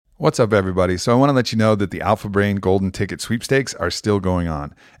What's up, everybody? So I want to let you know that the Alpha Brain Golden Ticket Sweepstakes are still going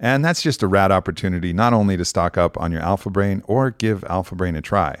on. And that's just a rad opportunity not only to stock up on your Alpha Brain or give Alpha Brain a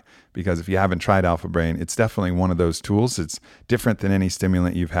try. Because if you haven't tried Alpha Brain, it's definitely one of those tools. It's different than any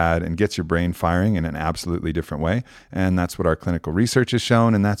stimulant you've had and gets your brain firing in an absolutely different way. And that's what our clinical research has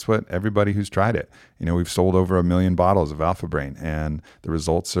shown. And that's what everybody who's tried it. You know, we've sold over 1 million bottles of Alpha Brain and the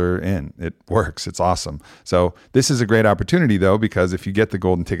results are in. It works. It's awesome. So this is a great opportunity though, because if you get the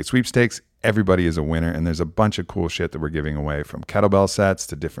Golden Ticket Sweepstakes, everybody is a winner. And there's a bunch of cool shit that we're giving away, from kettlebell sets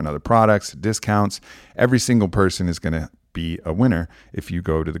to different other products, to discounts. Every single person is going to be a winner if you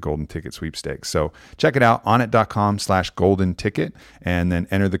go to the Golden Ticket Sweepstakes. So check it out, onnit.com/golden ticket, and then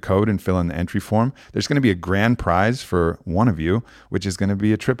enter the code and fill in the entry form. There's going to be a grand prize for one of you, which is going to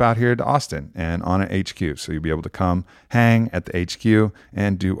be a trip out here to Austin and Onnit HQ. So you'll be able to come hang at the HQ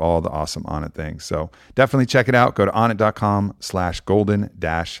and do all the awesome Onnit things. So definitely check it out. Go to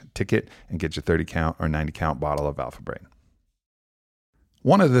onnit.com/golden-ticket and get your 30 count or 90 count bottle of Alpha Brain.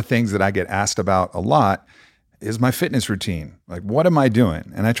 One of the things that I get asked about a lot is my fitness routine. Like, what am I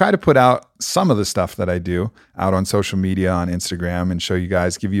doing? And I try to put out some of the stuff that I do out on social media, on Instagram, and show you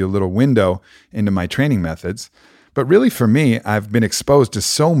guys, give you a little window into my training methods. But really for me, I've been exposed to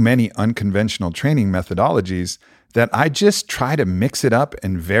so many unconventional training methodologies that I just try to mix it up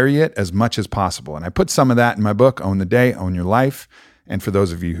and vary it as much as possible. And I put some of that in my book, Own the Day, Own Your Life. And for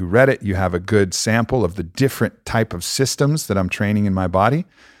those of you who read it, you have a good sample of the different type of systems that I'm training in my body.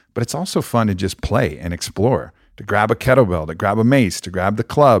 But it's also fun to just play and explore, to grab a kettlebell, to grab a mace, to grab the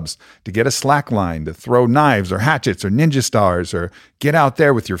clubs, to get a slack line, to throw knives or hatchets or ninja stars, or get out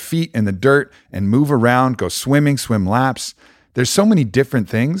there with your feet in the dirt and move around, go swimming, swim laps. There's so many different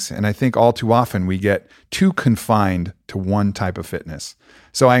things. And I think all too often we get too confined to one type of fitness.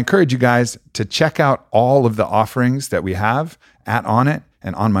 So I encourage you guys to check out all of the offerings that we have at Onnit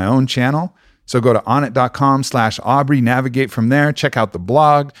and on my own channel. So go to onnit.com/Aubrey, navigate from there, check out the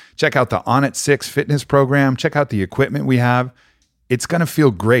blog, check out the Onnit 6 fitness program, check out the equipment we have. It's going to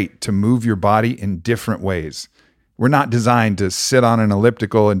feel great to move your body in different ways. We're not designed to sit on an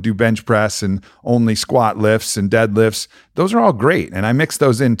elliptical and do bench press and only squat lifts and deadlifts. Those are all great, and I mix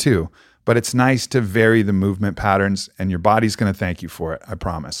those in too. But it's nice to vary the movement patterns, and your body's going to thank you for it, I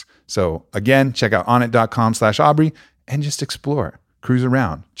promise. So again, check out onnit.com/Aubrey and just explore, cruise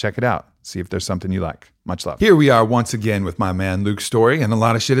around, check it out. See if there's something you like. Much love. Here we are once again with my man, Luke Storey, and a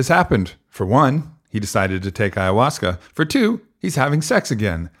lot of shit has happened. For one, he decided to take ayahuasca. For two, he's having sex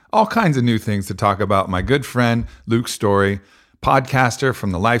again. All kinds of new things to talk about. My good friend, Luke Storey, podcaster from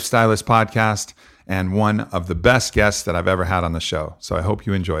the Lifestylist podcast, and one of the best guests that I've ever had on the show. So I hope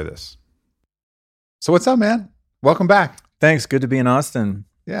you enjoy this. So what's up, man? Welcome back. Thanks. Good to be in Austin.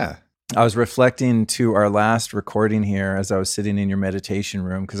 Yeah. I was reflecting to our last recording here as I was sitting in your meditation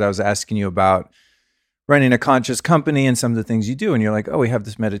room, because I was asking you about running a conscious company and some of the things you do. And you're like, oh, we have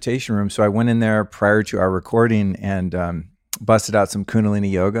this meditation room. So I went in there prior to our recording and busted out some Kundalini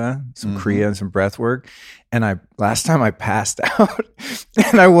yoga, some Kriya, and some breath work. And last time I passed out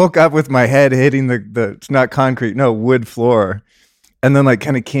and I woke up with my head hitting the it's not concrete, no, wood floor. And then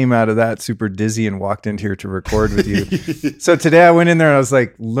kind of came out of that super dizzy and walked in here to record with you. So today I went in there and I was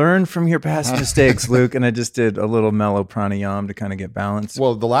like, learn from your past mistakes, Luke. And I just did a little mellow pranayama to kind of get balanced.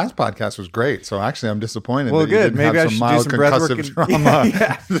 Well, the last podcast was great. So actually I'm disappointed. Well, that you good. didn't Maybe have I some should mild do some breath work concussive trauma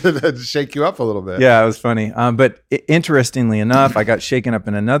that shake you up a little bit. Yeah, it was funny. But interestingly enough, I got shaken up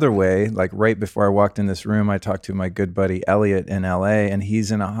in another way. Like right before I walked in this room, I talked to my good buddy Elliot in LA, and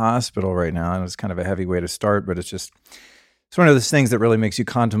he's in a hospital right now. And it's kind of a heavy way to start, but it's one of those things that really makes you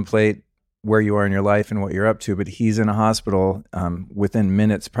contemplate where you are in your life and what you're up to. But he's in a hospital within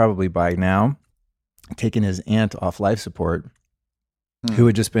minutes, probably by now, taking his aunt off life support, who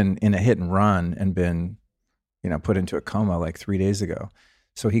had just been in a hit and run and been, put into a coma like 3 days ago.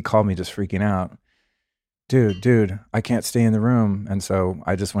 So he called me just freaking out. Dude, I can't stay in the room. And so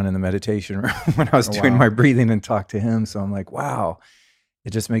I just went in the meditation room when I was doing my breathing and talked to him. So I'm like, wow,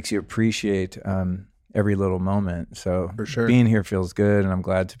 it just makes you appreciate every little moment. So for sure, being here feels good, and I'm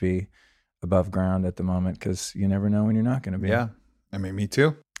glad to be above ground at the moment, because you never know when you're not going to be. Yeah, I mean, me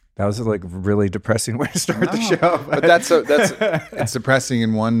too. That was a really depressing way to start the show. But that's it's depressing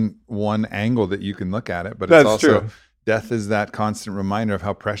in one angle that you can look at it. But it's also true. Death is that constant reminder of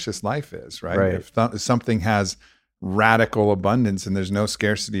how precious life is, right? If something has radical abundance and there's no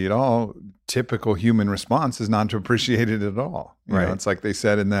scarcity at all, typical human response is not to appreciate it at all. You know, it's like they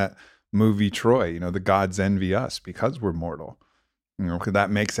said in that movie Troy, the gods envy us because we're mortal. 'cause that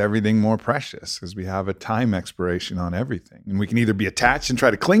makes everything more precious because we have a time expiration on everything. And we can either be attached and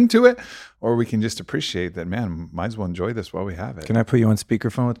try to cling to it, or we can just appreciate that, man, might as well enjoy this while we have it. Can I put you on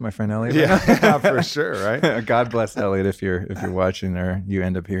speakerphone with my friend Elliot? Yeah, for sure, right? God bless Elliot if you're watching or you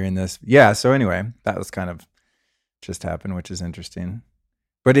end up hearing this. Yeah, so anyway, that was kind of just happened, which is interesting.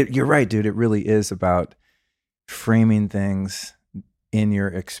 But you're right, dude. It really is about framing things in your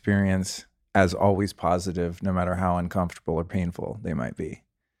experience as always positive, no matter how uncomfortable or painful they might be.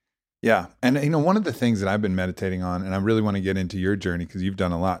 Yeah. And, one of the things that I've been meditating on, and I really want to get into your journey because you've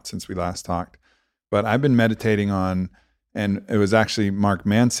done a lot since we last talked, but I've been meditating on, and it was actually Mark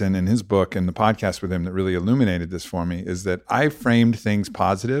Manson in his book and the podcast with him that really illuminated this for me, is that I framed things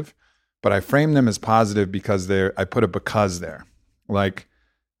positive, but I framed them as positive because I put a because there. Like,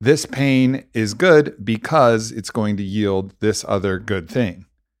 this pain is good because it's going to yield this other good thing.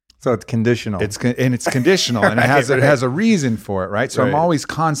 So it's conditional. It's conditional, and it has a reason for it, right? So I'm always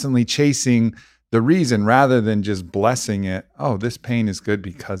constantly chasing the reason rather than just blessing it. Oh, this pain is good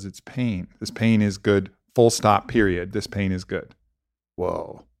because it's pain. This pain is good, full stop, period. This pain is good.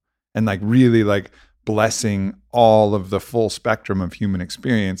 Whoa. And really blessing all of the full spectrum of human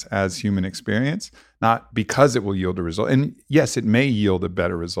experience as human experience, not because it will yield a result. And yes, it may yield a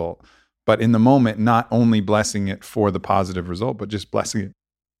better result, but in the moment, not only blessing it for the positive result, but just blessing it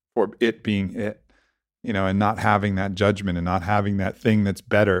for it being it, and not having that judgment and not having that thing that's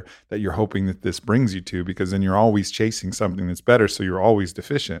better that you're hoping that this brings you to, because then you're always chasing something that's better. So you're always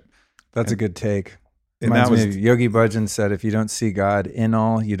deficient. That's a good take. Reminds me of Yogi Bhajan said, if you don't see God in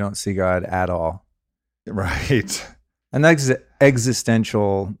all, you don't see God at all. Right. And that's the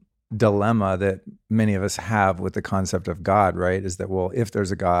existential dilemma that many of us have with the concept of God, right? Is that, well, if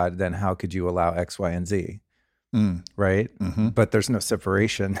there's a God, then how could you allow X, Y, and Z? Right? Mm-hmm. But there's no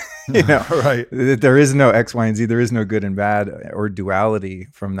separation, right? There is no X, Y, and Z. There is no good and bad or duality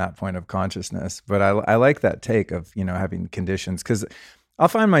from that point of consciousness. But I like that take of, having conditions, because I'll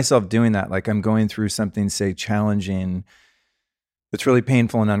find myself doing that. Like, I'm going through something, say, challenging, that's really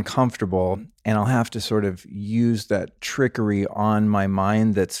painful and uncomfortable, and I'll have to sort of use that trickery on my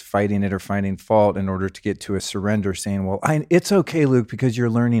mind that's fighting it or finding fault in order to get to a surrender, saying, well, it's okay, Luke, because you're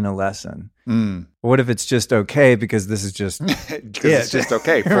learning a lesson. What if it's just okay because this is just it's just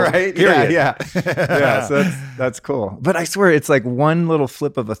okay, right? Period. Yeah. So that's cool. But I swear, it's like one little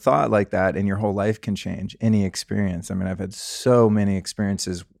flip of a thought like that, and your whole life can change. Any experience. I mean, I've had so many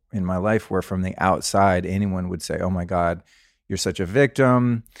experiences in my life where from the outside, anyone would say, "Oh my God, you're such a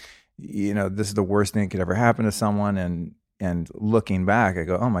victim. This is the worst thing that could ever happen to someone." And looking back, I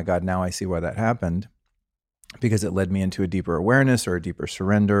go, "Oh my God, now I see why that happened, because it led me into a deeper awareness or a deeper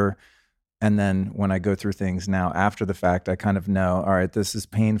surrender." And then when I go through things now after the fact, I kind of know, all right, this is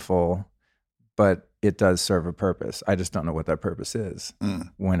painful, but it does serve a purpose. I just don't know what that purpose is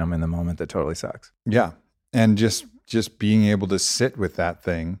when I'm in the moment that totally sucks. Yeah. And just being able to sit with that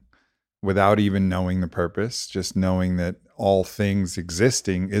thing without even knowing the purpose, just knowing that all things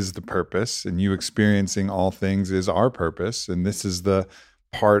existing is the purpose, and you experiencing all things is our purpose. And this is the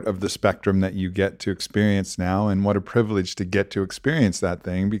part of the spectrum that you get to experience now. And what a privilege to get to experience that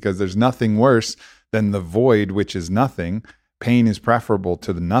thing, because there's nothing worse than the void, which is nothing. Pain is preferable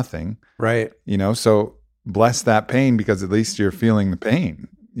to the nothing. Right. So bless that pain, because at least you're feeling the pain.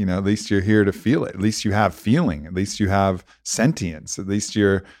 At least you're here to feel it. At least you have feeling. At least you have sentience. At least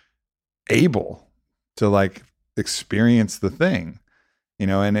you're able to experience the thing.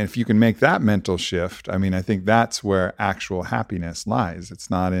 And if you can make that mental shift, I think that's where actual happiness lies.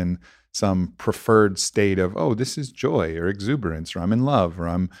 It's not in some preferred state of, oh, this is joy or exuberance, or I'm in love, or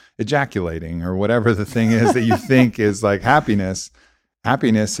I'm ejaculating, or whatever the thing is that you think is like happiness.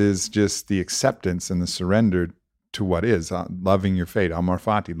 Happiness is just the acceptance and the surrender to what is, loving your fate, amor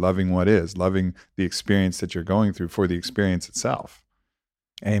fati, loving what is, loving the experience that you're going through for the experience itself.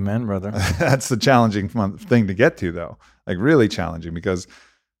 Amen, brother. That's the challenging thing to get to, though. Really challenging, because,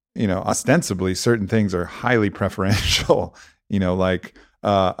 ostensibly certain things are highly preferential.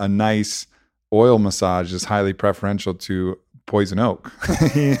 A nice oil massage is highly preferential to poison oak.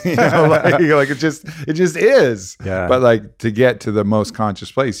 It just is. Yeah. But to get to the most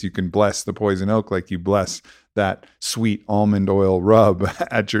conscious place, you can bless the poison oak like you bless that sweet almond oil rub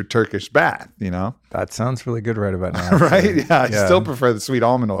at your Turkish bath, That sounds really good right about now. Right? Yeah. I still prefer the sweet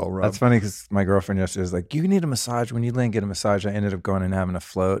almond oil rub. That's funny, because my girlfriend yesterday was like, you need a massage. When you land, get a massage. I ended up going and having a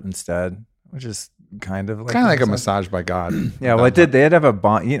float instead, which is kind of like a massage by God. Yeah. Well, they did have a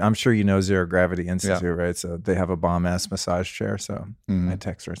bomb. I'm sure Zero Gravity Institute, right? So they have a bomb-ass massage chair. So I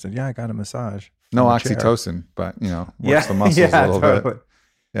texted her and said, yeah, I got a massage. No oxytocin, but, works the muscles a little bit.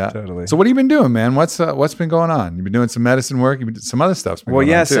 Yeah. Totally. So what have you been doing, man? What's been going on? You've been doing some medicine work. You've been doing some other stuff's been Well,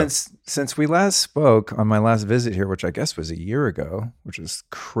 going yeah, on too. since we last spoke on my last visit here, which I guess was a year ago, which is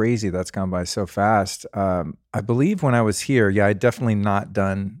crazy. That's gone by so fast. I believe when I was here, I'd definitely not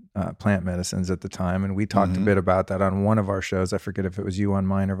done plant medicines at the time. And we talked a bit about that on one of our shows. I forget if it was you on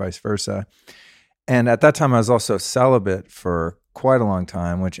mine or vice versa. And at that time, I was also celibate for quite a long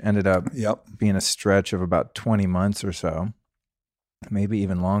time, which ended up being a stretch of about 20 months or so, maybe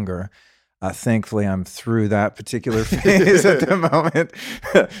even longer. Thankfully, I'm through that particular phase at the moment.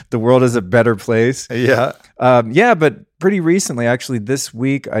 The world is a better place. Yeah. But pretty recently, actually, this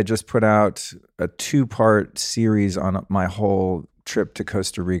week, I just put out a 2-part series on my whole trip to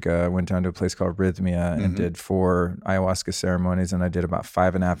Costa Rica. I went down to a place called Rhythmia and did 4 ayahuasca ceremonies, and I did about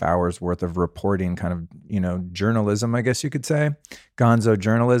 5.5 hours worth of reporting, kind of, journalism, I guess you could say, gonzo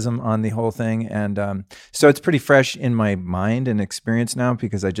journalism on the whole thing. And so it's pretty fresh in my mind and experience now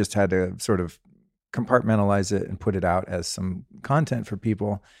because I just had to sort of compartmentalize it and put it out as some content for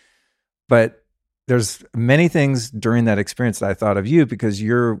people. But there's many things during that experience that I thought of you because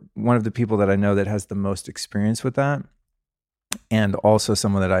you're one of the people that I know that has the most experience with that. And also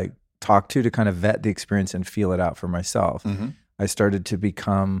someone that I talk to kind of vet the experience and feel it out for myself. I started to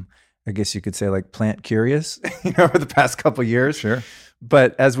become, I guess you could say, like plant curious, over the past couple of years. Sure.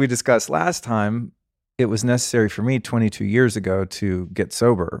 But as we discussed last time, it was necessary for me 22 years ago to get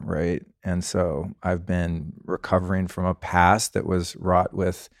sober, right? And so I've been recovering from a past that was wrought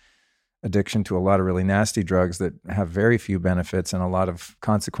with addiction to a lot of really nasty drugs that have very few benefits and a lot of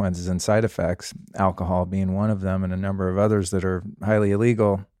consequences and side effects, alcohol being one of them and a number of others that are highly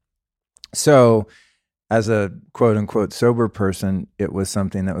illegal. So as a quote unquote sober person, it was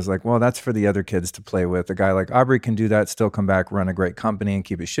something that was like, well, that's for the other kids to play with. A guy like Aubrey can do that, still come back, run a great company and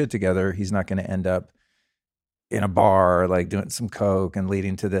keep his shit together. He's not going to end up in a bar, like doing some coke and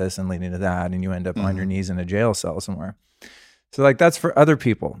leading to this and leading to that. And you end up on your knees in a jail cell somewhere. So like that's for other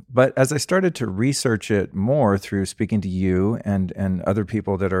people. But as I started to research it more through speaking to you and other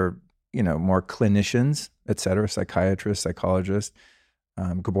people that are, more clinicians, et cetera, psychiatrists, psychologists,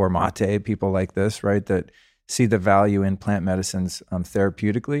 Gabor Mate, people like this, right, that see the value in plant medicines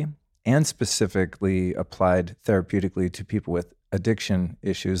therapeutically and specifically applied therapeutically to people with addiction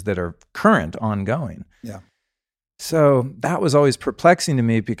issues that are current, ongoing. Yeah. So that was always perplexing to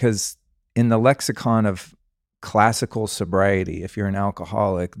me because in the lexicon of classical sobriety, if you're an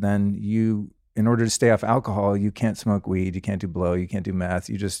alcoholic, then in order to stay off alcohol, you can't smoke weed, you can't do blow, you can't do meth,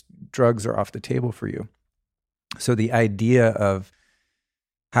 drugs are off the table for you. So the idea of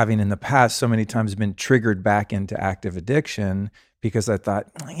having in the past so many times been triggered back into active addiction because I thought,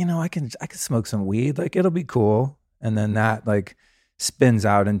 I can smoke some weed, like it'll be cool. And then that like spins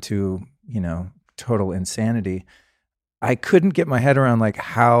out into, total insanity. I couldn't get my head around like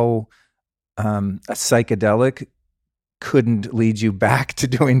how a psychedelic couldn't lead you back to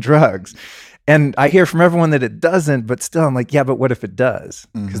doing drugs. And I hear from everyone that it doesn't, but still I'm like, yeah, but what if it does?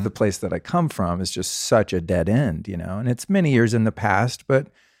 Because the place that I come from is just such a dead end, and it's many years in the past, but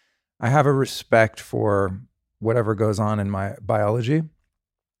I have a respect for whatever goes on in my biology,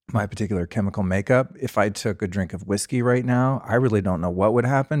 my particular chemical makeup. If I took a drink of whiskey right now, I really don't know what would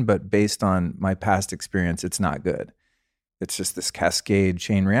happen, but based on my past experience, it's not good. It's just this cascade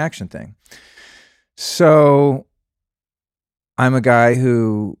chain reaction thing. So I'm a guy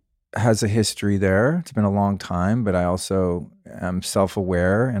who has a history there. It's been a long time, but I also am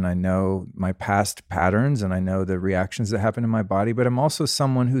self-aware and I know my past patterns and I know the reactions that happen in my body, but I'm also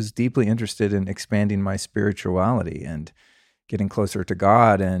someone who's deeply interested in expanding my spirituality and getting closer to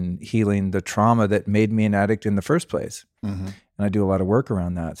God and healing the trauma that made me an addict in the first place. And I do a lot of work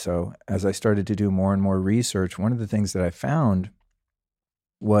around that. So as I started to do more and more research, one of the things that I found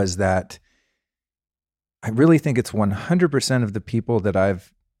was that I really think it's 100% of the people that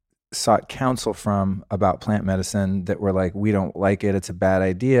I've sought counsel from about plant medicine that were like, we don't like it, it's a bad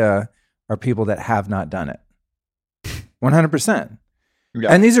idea, are people that have not done it. 100%. Yeah.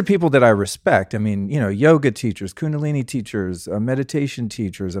 And these are people that I respect. I mean, yoga teachers, Kundalini teachers, meditation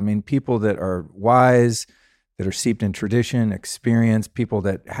teachers. I mean, people that are wise, that are steeped in tradition, experience, people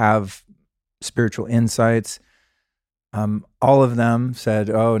that have spiritual insights. All of them said,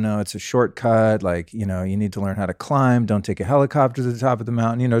 oh no, it's a shortcut. Like, you need to learn how to climb. Don't take a helicopter to the top of the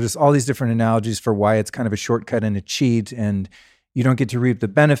mountain. Just all these different analogies for why it's kind of a shortcut and a cheat. And you don't get to reap the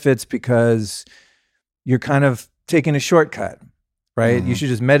benefits because you're kind of taking a shortcut, right? You should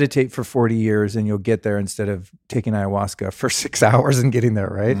just meditate for 40 years and you'll get there instead of taking ayahuasca for 6 hours and getting there,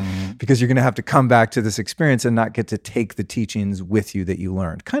 right? Because you're going to have to come back to this experience and not get to take the teachings with you that you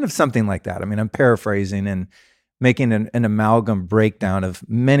learned. Kind of something like that. I mean, I'm paraphrasing and making an amalgam breakdown of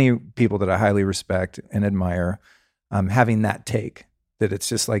many people that I highly respect and admire, having that take that it's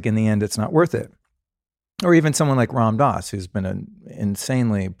just like, in the end, it's not worth it. Or even someone like Ram Dass, who's been an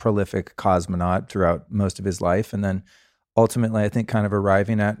insanely prolific cosmonaut throughout most of his life. And then ultimately, I think kind of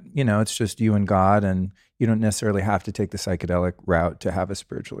arriving at, it's just you and God, and you don't necessarily have to take the psychedelic route to have a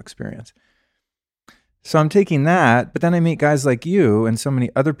spiritual experience. So I'm taking that, but then I meet guys like you and so many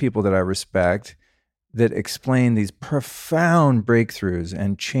other people that I respect that explain these profound breakthroughs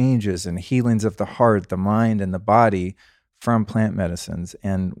and changes and healings of the heart, the mind, and the body from plant medicines.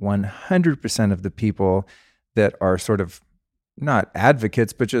 And 100% of the people that are sort of not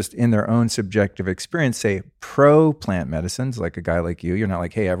advocates, but just in their own subjective experience, say pro plant medicines, like a guy like you. You're not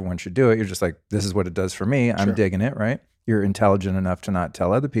like, hey, everyone should do it. You're just like, this is what it does for me. I'm digging it, right? You're intelligent enough to not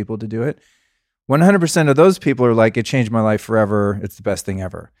tell other people to do it. 100% of those people are like, it changed my life forever. It's the best thing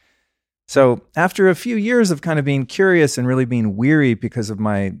ever. So after a few years of kind of being curious and really being weary because of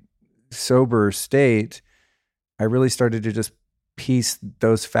my sober state, I really started to just piece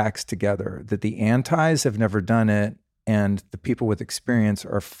those facts together, that the antis have never done it, and the people with experience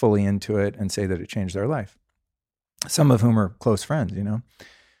are fully into it and say that it changed their life. Some of whom are close friends,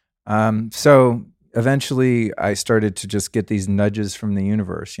 So eventually I started to just get these nudges from the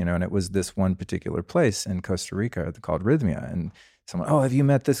universe, and it was this one particular place in Costa Rica called Rhythmia. And someone, oh, have you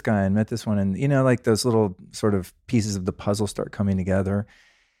met this guy and met this one? And, like those little sort of pieces of the puzzle start coming together.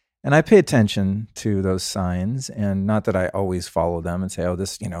 And I pay attention to those signs, and not that I always follow them and say, oh,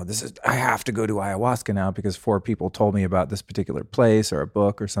 this is, I have to go to ayahuasca now because 4 people told me about this particular place or a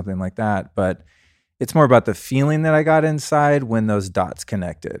book or something like that. But it's more about the feeling that I got inside when those dots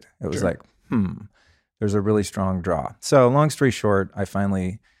connected. It was like, there's a really strong draw. So long story short, I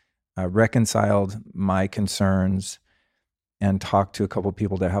finally reconciled my concerns and talked to a couple of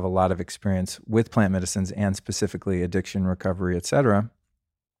people that have a lot of experience with plant medicines and specifically addiction recovery, et cetera,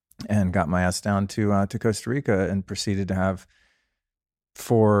 and got my ass down to Costa Rica and proceeded to have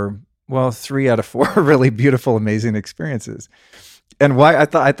 3 out of 4 really beautiful, amazing experiences. And why I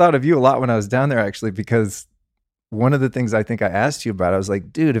thought of you a lot when I was down there, actually, because one of the things I think I asked you about, I was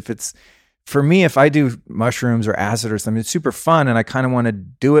like, dude, if I do mushrooms or acid or something, it's super fun and I kind of want to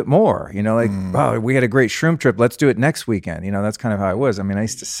do it more, oh, we had a great shroom trip. Let's do it next weekend. That's kind of how I was. I mean, I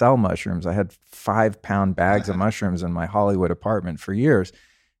used to sell mushrooms. I had 5-pound bags of mushrooms in my Hollywood apartment for years.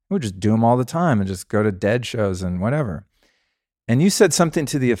 I would just do them all the time and just go to dead shows and whatever. And you said something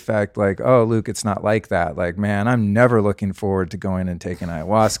to the effect like, oh, Luke, it's not like that. Like, man, I'm never looking forward to going and taking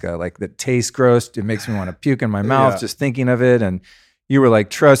ayahuasca. Like, that tastes gross. It makes me want to puke in my mouth just thinking of it. And you were like,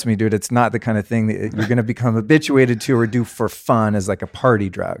 trust me, dude, it's not the kind of thing that you're going to become habituated to or do for fun as like a party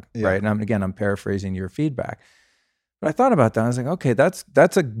drug, right? And I'm paraphrasing your feedback. But I thought about that. I was like, okay,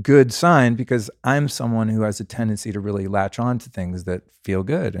 that's a good sign, because I'm someone who has a tendency to really latch on to things that feel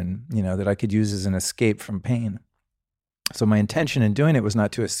good and, that I could use as an escape from pain. So my intention in doing it was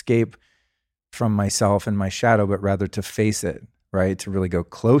not to escape from myself and my shadow, but rather to face it, right? To really go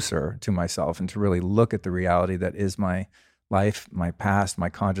closer to myself and to really look at the reality that is my life, my past, my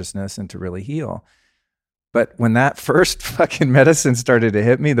consciousness, and to really heal. But when that first fucking medicine started to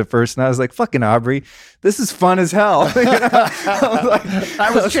hit me the first night, I was like, fucking Aubrey, this is fun as hell.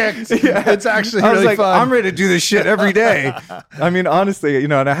 I was checked. Yeah, it's actually really fun. I'm ready to do this shit every day. I mean, honestly,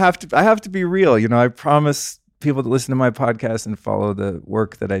 and I have to be real. I promise people that listen to my podcast and follow the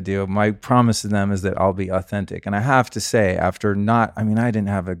work that I do, my promise to them is that I'll be authentic. And I have to say, I didn't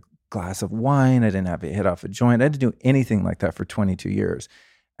have a glass of wine. I didn't have a hit off a joint. I didn't do anything like that for 22 years.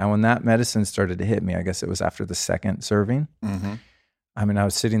 And when that medicine started to hit me, I guess it was after the second serving. Mm-hmm. I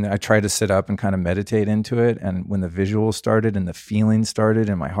was sitting there. I tried to sit up and kind of meditate into it. And when the visuals started and the feelings started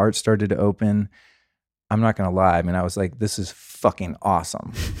and my heart started to open, I'm not going to lie. I was like, this is fucking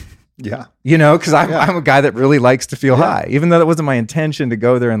awesome. Yeah. Because I'm a guy that really likes to feel high, even though that wasn't my intention to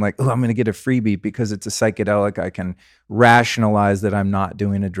go there and like, oh, I'm going to get a freebie because it's a psychedelic. I can rationalize that I'm not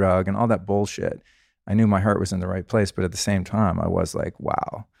doing a drug and all that bullshit. I knew my heart was in the right place, but at the same time, I was like,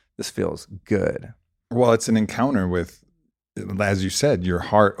 wow, this feels good. Well, it's an encounter with, as you said, your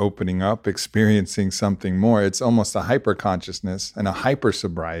heart opening up, experiencing something more. It's almost a hyper consciousness and a hyper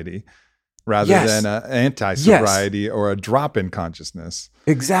sobriety rather than an anti-sobriety or a drop in consciousness.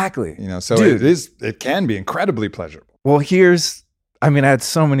 Exactly. So dude, it can be incredibly pleasurable. Well, I had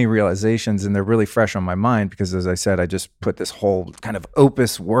so many realizations and they're really fresh on my mind because, as I said, I just put this whole kind of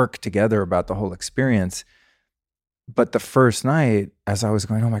opus work together about the whole experience. But the first night, as I was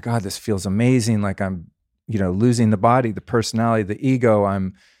going, oh my God, this feels amazing. Like I'm, losing the body, the personality, the ego.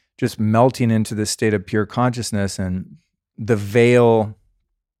 I'm just melting into this state of pure consciousness, and the veil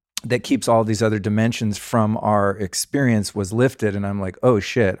that keeps all these other dimensions from our experience was lifted. And I'm like, oh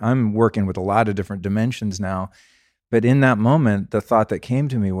shit, I'm working with a lot of different dimensions now. But in that moment, the thought that came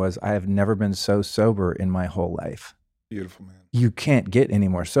to me was, I have never been so sober in my whole life. Beautiful, man. You can't get any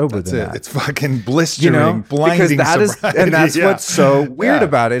more sober than that. It's fucking blistering, blinding because sobriety. And that's what's so weird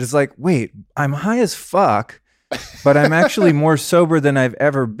about it. It's like, wait, I'm high as fuck, but I'm actually more sober than I've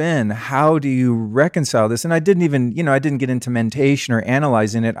ever been. How do you reconcile this? And I didn't even, I didn't get into mentation or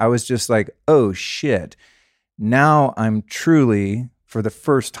analyzing it. I was just like, oh shit. Now I'm truly, for the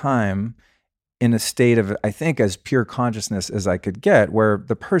first time, in a state of, I think, as pure consciousness as I could get, where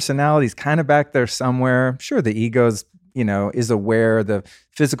the personality's kind of back there somewhere. Sure, the ego's, is aware. The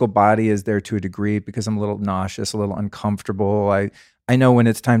physical body is there to a degree because I'm a little nauseous, a little uncomfortable. I know when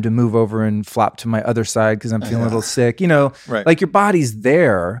it's time to move over and flop to my other side because I'm feeling a little sick. Right. Like your body's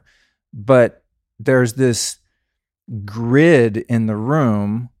there, but there's this grid in the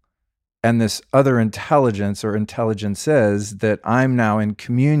room and this other intelligence or intelligences that I'm now in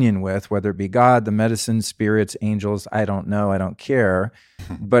communion with, whether it be God, the medicine, spirits, angels, I don't know, I don't care.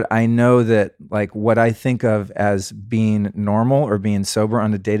 But I know that like what I think of as being normal or being sober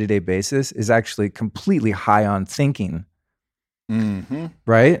on a day-to-day basis is actually completely high on thinking. Mm-hmm.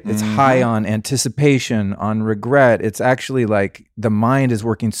 Right? It's high on anticipation, on regret. It's actually like the mind is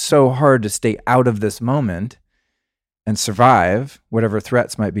working so hard to stay out of this moment and survive whatever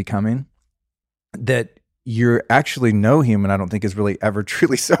threats might be coming, that you're actually no human, I don't think, is really ever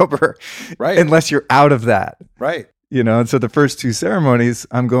truly sober, right? Unless you're out of that, right? And so the first two ceremonies,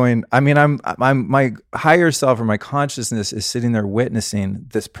 I'm my higher self or my consciousness is sitting there witnessing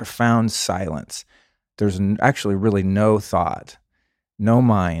this profound silence. There's actually really no thought, no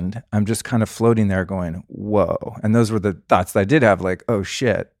mind. I'm just kind of floating there going, whoa. And those were the thoughts that I did have, like, oh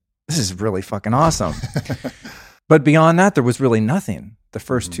shit, this is really fucking awesome. But beyond that, there was really nothing. The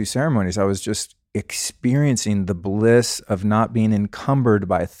first two ceremonies, I was just experiencing the bliss of not being encumbered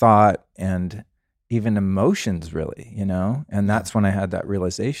by thought and even emotions, really, And that's when I had that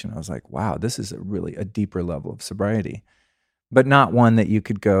realization. I was like, wow, this is a deeper level of sobriety, but not one that you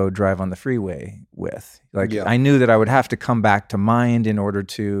could go drive on the freeway with. Like, I knew that I would have to come back to mind in order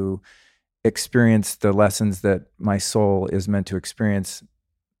to experience the lessons that my soul is meant to experience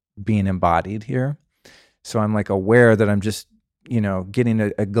being embodied here. So I'm like aware that I'm just, getting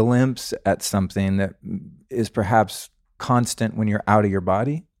a glimpse at something that is perhaps constant when you're out of your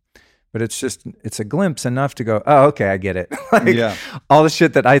body, but it's a glimpse enough to go, oh, okay, I get it. All the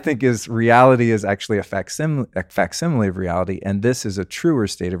shit that I think is reality is actually a facsimile of reality. And this is a truer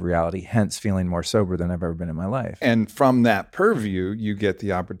state of reality, hence feeling more sober than I've ever been in my life. And from that purview, you get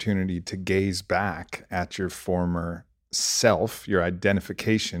the opportunity to gaze back at your former self, your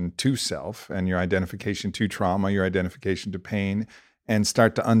identification to self and your identification to trauma, your identification to pain, and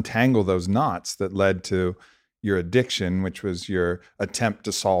start to untangle those knots that led to your addiction, which was your attempt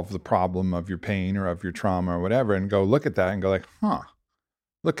to solve the problem of your pain or of your trauma or whatever, and go look at that and go like,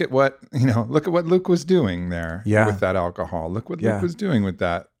 look at what Luke was doing there with that alcohol. Look what Luke was doing with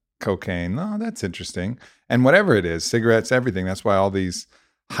that cocaine. Oh, that's interesting. And whatever it is, cigarettes, everything. That's why all these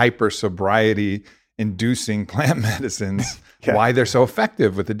hyper sobriety inducing plant medicines, why they're so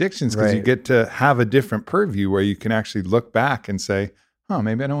effective with addictions, because you get to have a different purview where you can actually look back and say,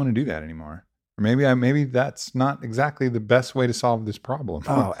 maybe I don't want to do that anymore. Or maybe that's not exactly the best way to solve this problem.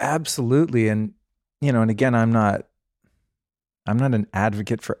 Oh, absolutely. And, and again, I'm not an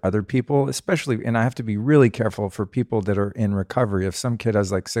advocate for other people, especially, and I have to be really careful for people that are in recovery. If some kid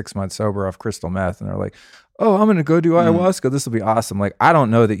has like 6 months sober off crystal meth and they're like, oh, I'm going to go do ayahuasca, this will be awesome. Like, I don't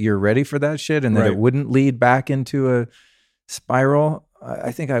know that you're ready for that shit and that it wouldn't lead back into a spiral.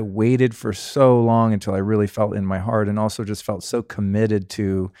 I think I waited for so long until I really felt in my heart, and also just felt so committed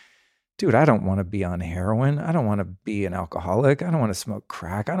to, dude, I don't want to be on heroin. I don't want to be an alcoholic. I don't want to smoke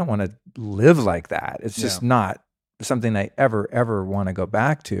crack. I don't want to live like that. It's just not something I ever want to go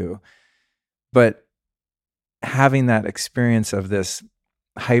back to. But having that experience of this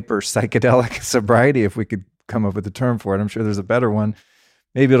hyper psychedelic sobriety, if we could come up with a term for it, I'm sure there's a better one.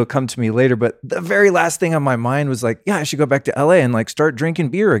 Maybe it'll come to me later. But the very last thing on my mind was like, I should go back to LA and like start drinking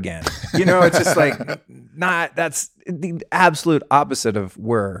beer again. It's just like that's the absolute opposite of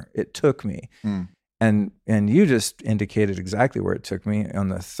where it took me. And you just indicated exactly where it took me. On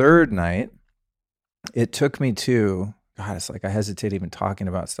the third night, it took me to, God, it's like I hesitate even talking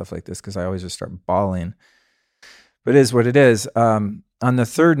about stuff like this because I always just start bawling. But it is what it is. On the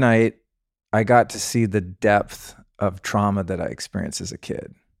third night, I got to see the depth of trauma that I experienced as a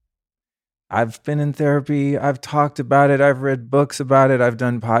kid. I've been in therapy. I've talked about it. I've read books about it. I've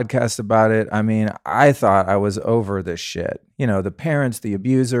done podcasts about it. I mean, I thought I was over this shit. You know, the parents, the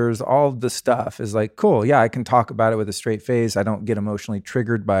abusers, all the stuff is like, cool. Yeah, I can talk about it with a straight face. I don't get emotionally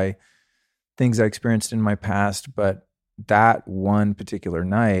triggered by things I experienced in my past. But that one particular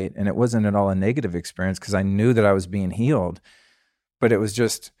night, and it wasn't at all a negative experience because I knew that I was being healed, but it was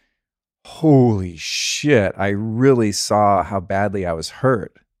just, holy shit. I really saw how badly I was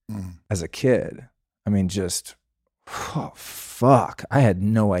hurt as a kid. I mean, just, oh, fuck. I had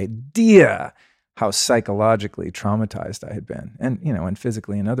no idea how psychologically traumatized I had been. And, you know, and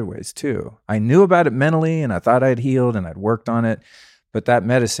physically in other ways too. I knew about it mentally and I thought I'd healed and I'd worked on it. But that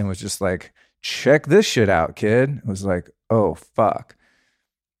medicine was just like, check this shit out, kid. It was like, oh, fuck.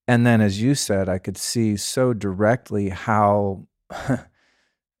 And then, as you said, I could see so directly how,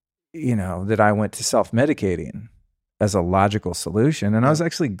 you know, that I went to self-medicating as a logical solution. And I was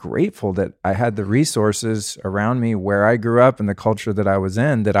actually grateful that I had the resources around me where I grew up and the culture that I was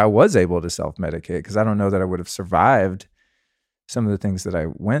in, that I was able to self-medicate, because I don't know that I would have survived some of the things that I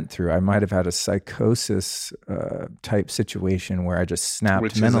went through. I might have had a psychosis type situation where I just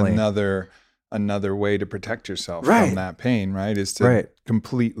snapped mentally. Which is another way to protect yourself from that pain, right? Is to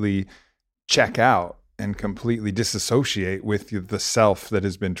completely check out and completely disassociate with the self that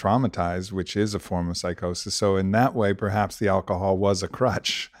has been traumatized, which is a form of psychosis. So in that way, perhaps the alcohol was a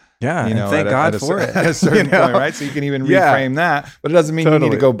crutch. Yeah, you know, thank God for it. At a certain point, right? So you can even reframe that, but it doesn't mean you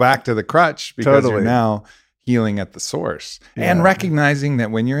need to go back to the crutch, because you're now healing at the source. And recognizing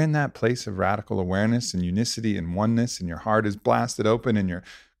that when you're in that place of radical awareness and unicity and oneness, and your heart is blasted open and your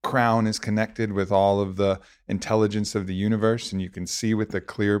crown is connected with all of the intelligence of the universe, and you can see with a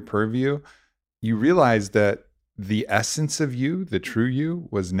clear purview, you realize that the essence of you, the true you,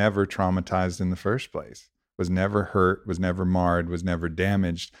 was never traumatized in the first place, was never hurt, was never marred, was never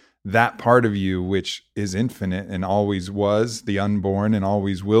damaged. That part of you, which is infinite and always was the unborn and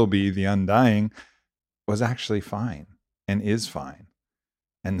always will be the undying, was actually fine and is fine.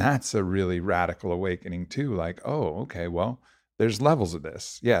 And that's a really radical awakening too. Like, oh, okay, well, there's levels of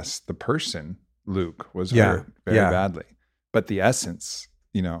this. Yes, the person, Luke, was hurt very badly. But the essence,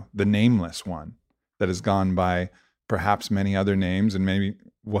 you know, the nameless one that has gone by perhaps many other names and maybe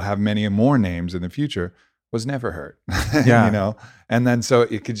will have many more names in the future, was never hurt. You know? And then so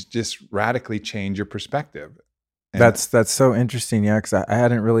it could just radically change your perspective. And that's so interesting. Yeah, because I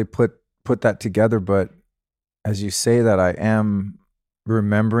hadn't really put that together, but as you say that, I am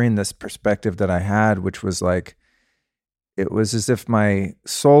remembering this perspective that I had, which was like, it was as if my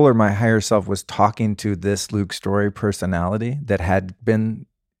soul or my higher self was talking to this Luke Storey personality that had been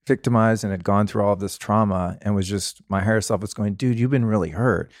victimized and had gone through all of this trauma, and was just, my higher self was going, dude, you've been really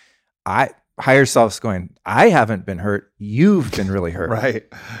hurt. Higher self's going, I haven't been hurt. You've been really hurt.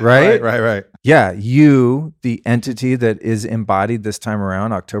 Right. Yeah. You, the entity that is embodied this time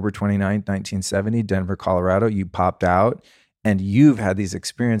around, October 29th, 1970, Denver, Colorado, you popped out. And you've had these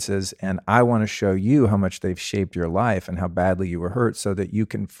experiences, and I want to show you how much they've shaped your life and how badly you were hurt, so that you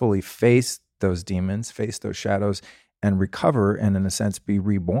can fully face those demons, face those shadows, and recover, and in a sense, be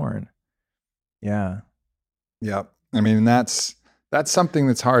reborn. Yeah. Yep. I mean, that's something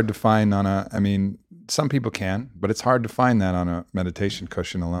that's hard to find some people can, but it's hard to find that on a meditation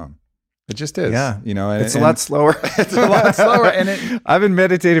cushion alone. It just is. Yeah. You know, it's a lot slower. It's a lot slower. And I've been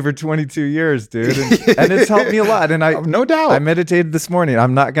meditating for 22 years, dude. And it's helped me a lot. And no doubt. I meditated this morning.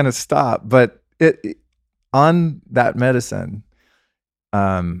 I'm not going to stop. But on that medicine,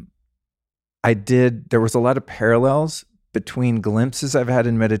 there was a lot of parallels between glimpses I've had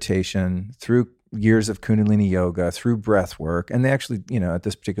in meditation through years of Kundalini yoga, through breath work. And they actually, you know, at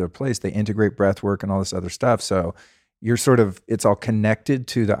this particular place, they integrate breath work and all this other stuff. So you're it's all connected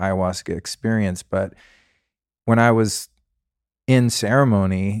to the ayahuasca experience. But when I was in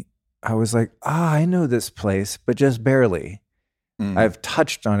ceremony, I was like, I know this place, but just barely. I've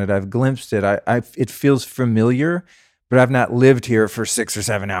touched on it. I've glimpsed it. It feels familiar, but I've not lived here for 6 or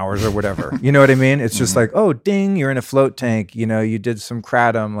 7 hours or whatever. You know what I mean? It's just like, oh, ding, you're in a float tank. You know, you did some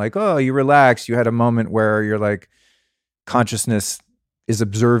kratom. Like, oh, you relaxed. You had a moment where you're like, consciousness is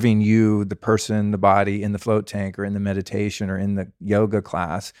observing you, the person, the body in the float tank or in the meditation or in the yoga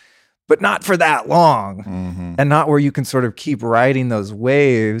class, but not for that long, and not where you can sort of keep riding those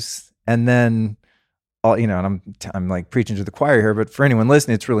waves. And then, you know, and I'm like preaching to the choir here, but for anyone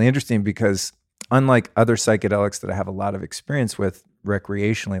listening, it's really interesting because unlike other psychedelics that I have a lot of experience with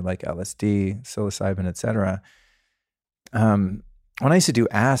recreationally, like LSD, psilocybin, et cetera, when I used to do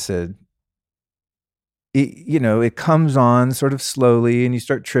acid, it comes on sort of slowly and you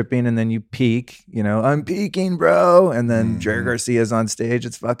start tripping and then you peak, I'm peaking, bro. And then Jerry Garcia's on stage.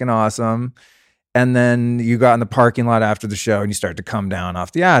 It's fucking awesome. And then you got in the parking lot after the show and you start to come down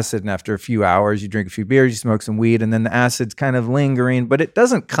off the acid. And after a few hours, you drink a few beers, you smoke some weed, and then the acid's kind of lingering, but it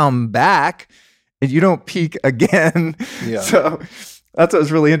doesn't come back and you don't peak again. Yeah. So that's what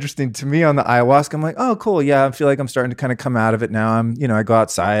was really interesting to me on the ayahuasca. I'm like, oh, cool. Yeah, I feel like I'm starting to kind of come out of it now. I go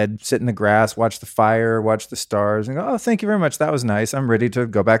outside, sit in the grass, watch the fire, watch the stars, and go, oh, thank you very much. That was nice. I'm ready to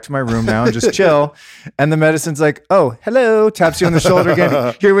go back to my room now and just chill. And the medicine's like, oh, hello, taps you on the shoulder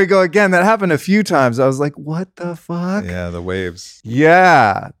again. Here we go again. That happened a few times. I was like, what the fuck? Yeah, the waves.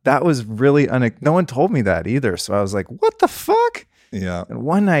 Yeah, that was really, no one told me that either. So I was like, what the fuck? Yeah. And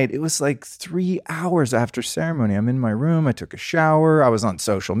one night, it was like 3 hours after ceremony. I'm in my room. I took a shower. I was on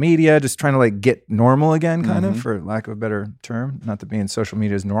social media, just trying to like get normal again, kind of, for lack of a better term. Not that being social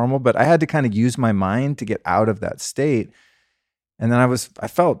media is normal, but I had to kind of use my mind to get out of that state. And then I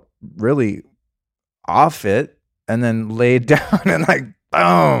felt really off it, and then laid down and like,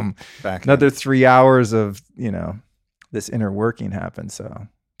 boom, another 3 hours of, this inner working happened. So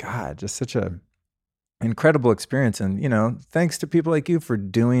God, just such a incredible experience. And, thanks to people like you for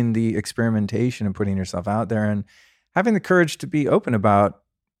doing the experimentation and putting yourself out there and having the courage to be open about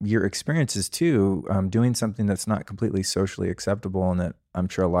your experiences too, doing something that's not completely socially acceptable and that I'm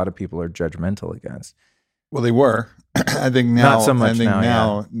sure a lot of people are judgmental against. Well, they were. I think now, not so much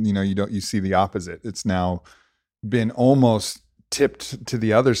now, you see the opposite. It's now been almost tipped to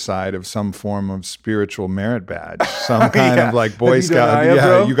the other side of some form of spiritual merit badge, some kind of like Boy Scout.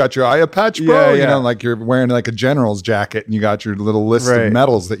 Bro? You got your Aya patch, bro. Yeah. Like you're wearing like a general's jacket and you got your little list of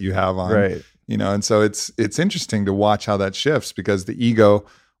medals that you have on. Right. And so it's interesting to watch how that shifts, because the ego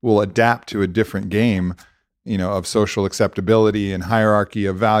will adapt to a different game, of social acceptability and hierarchy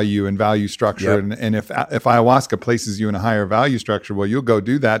of value and value structure. Yep. And if ayahuasca places you in a higher value structure, well, you'll go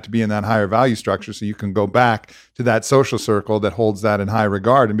do that to be in that higher value structure so you can go back to that social circle that holds that in high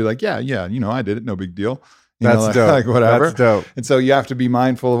regard and be like, yeah, I did it, no big deal. That's dope. Like whatever. That's dope. And so you have to be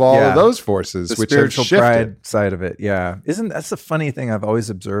mindful of all of those forces, the which spiritual have shifted. pride side of it. Yeah. That's the funny thing I've always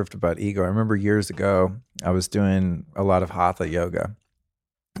observed about ego. I remember years ago, I was doing a lot of hatha yoga,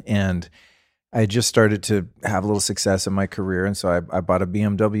 and I just started to have a little success in my career. And so I bought a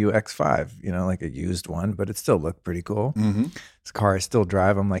BMW X5, like a used one, but it still looked pretty cool. Mm-hmm. This car I still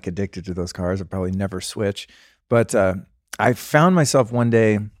drive. I'm like addicted to those cars. I'll probably never switch. But I found myself one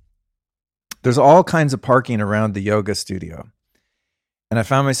day, there's all kinds of parking around the yoga studio. And I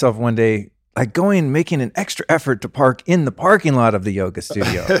found myself one day like making an extra effort to park in the parking lot of the yoga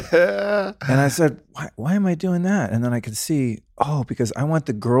studio. And I said, why am I doing that? And then I could see, because I want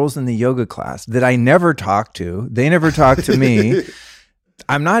the girls in the yoga class that I never talk to. They never talk to me.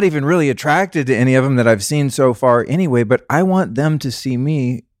 I'm not even really attracted to any of them that I've seen so far anyway, but I want them to see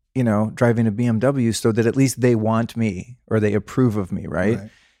me, driving a BMW so that at least they want me or they approve of me, right?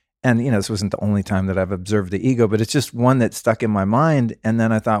 And, this wasn't the only time that I've observed the ego, but it's just one that stuck in my mind. And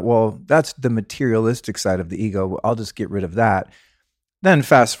then I thought, well, that's the materialistic side of the ego. Well, I'll just get rid of that. Then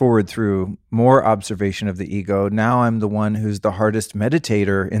fast forward through more observation of the ego. Now I'm the one who's the hardest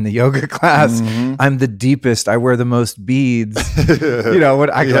meditator in the yoga class. Mm-hmm. I'm the deepest. I wear the most beads. I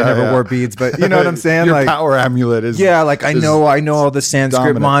never wore beads, but you know what I'm saying? Your power amulet is. Yeah, like I know all the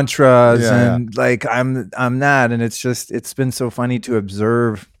Sanskrit mantras and like I'm that. And it's been so funny to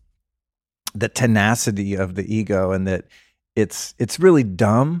observe the tenacity of the ego, and that it's really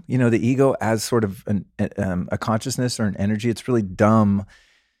dumb. The ego as sort of a consciousness or an energy, it's really dumb,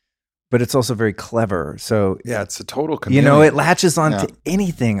 but it's also very clever. So yeah, it's a total chameleon. It latches onto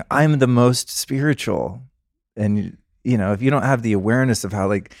anything. I'm the most spiritual. And if you don't have the awareness of how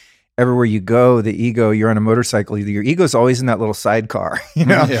like everywhere you go, the ego, you're on a motorcycle, your ego's always in that little sidecar.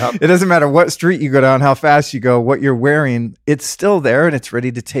 It doesn't matter what street you go down, how fast you go, what you're wearing, it's still there and it's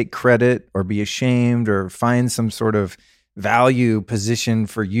ready to take credit or be ashamed or find some sort of value position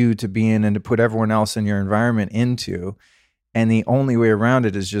for you to be in and to put everyone else in your environment into. And the only way around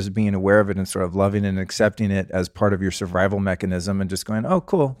it is just being aware of it and sort of loving and accepting it as part of your survival mechanism and just going, oh,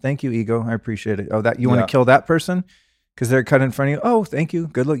 cool. Thank you, ego. I appreciate it. Oh, that you want to kill that person because they're cut in front of you. Oh, thank you.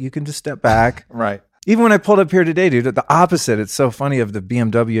 Good luck. You can just step back. Right. Even when I pulled up here today, dude, the opposite. It's so funny of the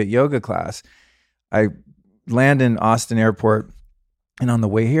BMW at yoga class. I land in Austin airport. And on the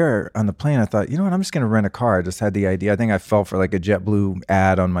way here on the plane, I thought, you know what? I'm just going to rent a car. I just had the idea. I think I fell for like a JetBlue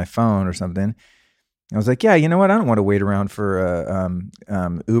ad on my phone or something. I was like, yeah, you know what? I don't want to wait around for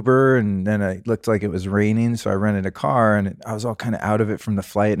Uber. And then it looked like it was raining. So I rented a car and I was all kind of out of it from the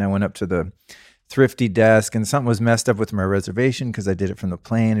flight. And I went up to the thrifty desk, and something was messed up with my reservation because I did it from the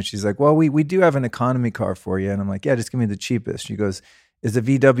plane. And she's like, well, we do have an economy car for you. And I'm like, yeah, just give me the cheapest. She goes, is the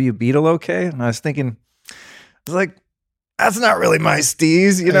VW Beetle okay? And I was thinking, I was like, that's not really my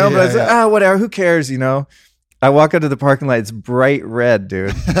steez, you know? But I was like, whatever, who cares, you know? I walk out to the parking lot. It's bright red,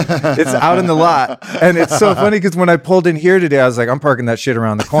 dude. It's out in the lot. And it's so funny because when I pulled in here today, I was like, I'm parking that shit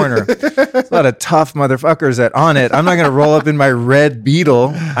around the corner. There's a lot of tough motherfuckers that on it. I'm not going to roll up in my red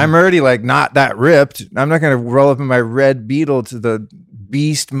Beetle. I'm already like not that ripped. I'm not going to roll up in my red Beetle to the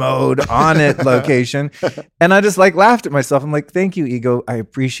beast mode on it location. And I just like laughed at myself. I'm like, thank you, ego. I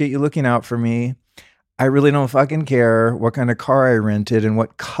appreciate you looking out for me. I really don't fucking care what kind of car I rented and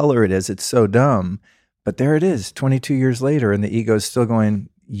what color it is. It's so dumb. But there it is, 22 years later, and the ego's still going,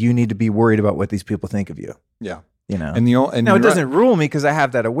 you need to be worried about what these people think of you. Yeah. You know? And now, it doesn't rule me because I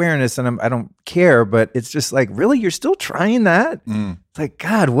have that awareness and I don't care, but it's just like, really? You're still trying that? It's like,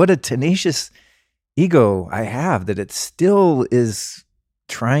 God, what a tenacious ego I have that it still is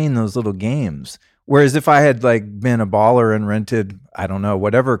trying those little games. Whereas if I had like been a baller and rented, I don't know,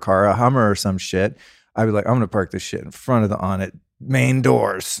 whatever car, a Hummer or some shit, I'd be like, I'm going to park this shit in front of the on it main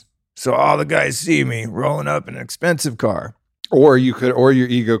doors. So all the guys see me rolling up in an expensive car. Or your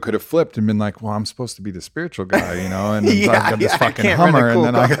ego could have flipped and been like, well, I'm supposed to be the spiritual guy, you know, and I've got this fucking Hummer and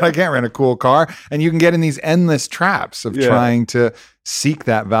then I can't rent a cool car. And you can get in these endless traps of trying to seek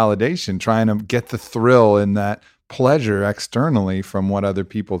that validation, trying to get the thrill and that pleasure externally from what other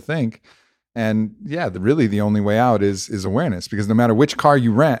people think. And really the only way out is awareness, because no matter which car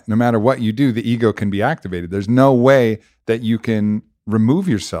you rent, no matter what you do, the ego can be activated. There's no way that you can remove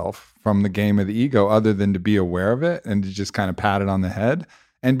yourself from the game of the ego other than to be aware of it and to just kind of pat it on the head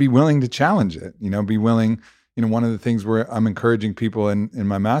and be willing to challenge it. You know, be willing, you know, one of the things where I'm encouraging people in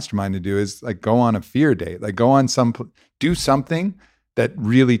my mastermind to do is like go on a fear date, like go on do something that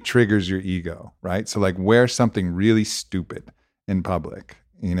really triggers your ego, right? So like wear something really stupid in public,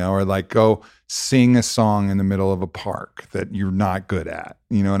 you know, or like go sing a song in the middle of a park that you're not good at.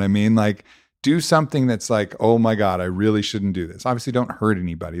 You know what I mean? Like do something that's like, oh my God, I really shouldn't do this. Obviously don't hurt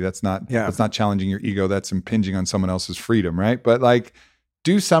anybody. That's not challenging your ego. That's impinging on someone else's freedom, right? But like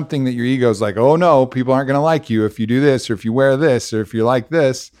do something that your ego's like, oh no, people aren't going to like you if you do this, or if you wear this, or if you're like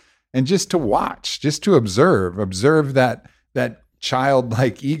this. And just to watch, just to observe that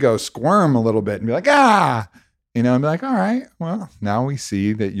childlike ego squirm a little bit and be like, you know, and be like, all right, well, now we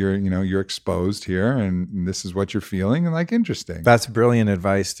see that you're exposed here and this is what you're feeling, and like, interesting. That's brilliant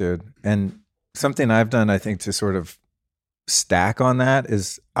advice, dude. And something I've done, I think, to sort of stack on that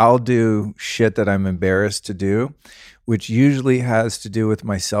is I'll do shit that I'm embarrassed to do, which usually has to do with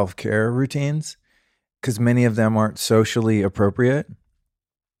my self-care routines, because many of them aren't socially appropriate.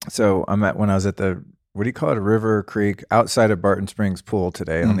 So when I was at the, what do you call it? A river, creek, outside of Barton Springs pool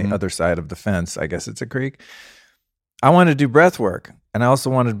today on the other side of the fence. I guess it's a creek. I wanted to do breath work, and I also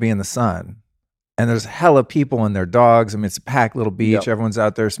wanted to be in the sun. And there's hella people and their dogs. I mean, it's a packed little beach. Yep. Everyone's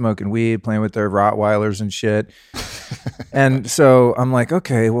out there smoking weed, playing with their Rottweilers and shit. And so I'm like,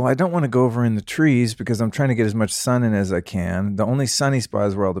 okay, well, I don't want to go over in the trees because I'm trying to get as much sun in as I can. The only sunny spot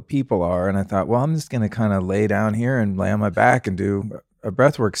is where all the people are. And I thought, well, I'm just going to kind of lay down here and lay on my back and do a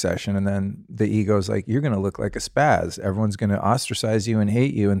breathwork session. And then the ego's like, you're going to look like a spaz. Everyone's going to ostracize you and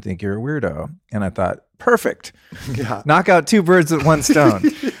hate you and think you're a weirdo. And I thought, perfect. Yeah. Knock out two birds with one stone.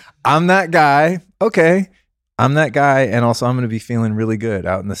 I'm that guy. Okay. I'm that guy. And also I'm going to be feeling really good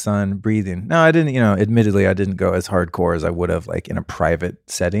out in the sun, breathing. No, I didn't, admittedly, I didn't go as hardcore as I would have like in a private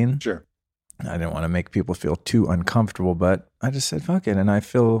setting. Sure. I didn't want to make people feel too uncomfortable, but I just said, fuck it. And I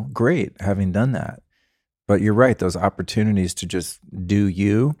feel great having done that. But you're right. Those opportunities to just do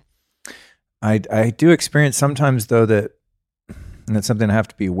you. I do experience sometimes though that, and that's something I have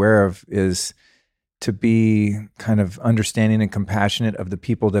to be aware of, is to be kind of understanding and compassionate of the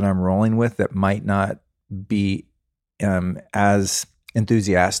people that I'm rolling with that might not be as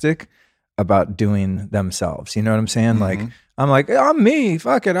enthusiastic about doing themselves. You know what I'm saying? Mm-hmm. Like, I'm like, I'm me.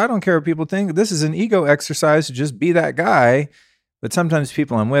 Fuck it. I don't care what people think. This is an ego exercise to just be that guy. But sometimes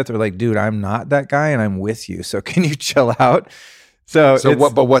people I'm with are like, dude, I'm not that guy and I'm with you. So can you chill out? But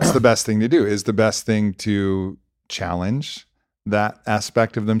what's the best thing to do? Is the best thing to challenge that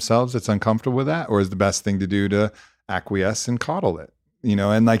aspect of themselves that's uncomfortable with that? Or is the best thing to do to acquiesce and coddle it?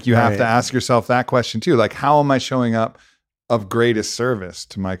 And like you have to ask yourself that question too. Like, how am I showing up of greatest service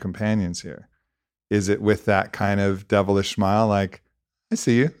to my companions here? Is it with that kind of devilish smile? Like, I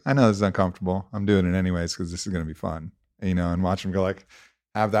see you. I know this is uncomfortable. I'm doing it anyways because this is going to be fun. And watch them go like,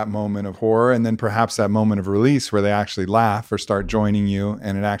 have that moment of horror and then perhaps that moment of release where they actually laugh or start joining you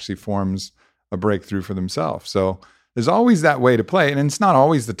and it actually forms a breakthrough for themselves. So there's always that way to play. And it's not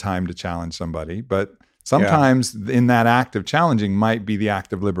always the time to challenge somebody, but sometimes in that act of challenging might be the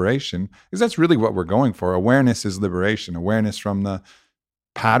act of liberation, because that's really what we're going for. Awareness is liberation, awareness from the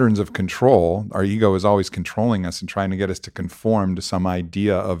patterns of control. Our ego is always controlling us and trying to get us to conform to some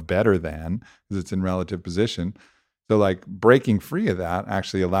idea of better than, because it's in relative position. So like breaking free of that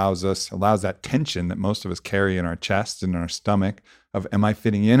actually allows that tension that most of us carry in our chest and in our stomach of, am I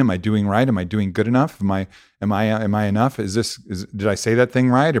fitting in? Am I doing right? Am I doing good enough? Am I enough? Did I say that thing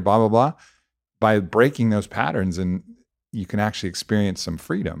right? Or blah, blah, blah. By breaking those patterns, and you can actually experience some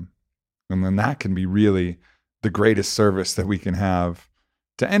freedom. And then that can be really the greatest service that we can have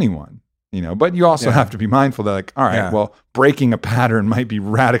to anyone, but you also have to be mindful that like, all right, well, breaking a pattern might be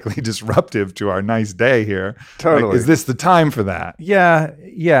radically disruptive to our nice day here. Totally. Like, is this the time for that? Yeah.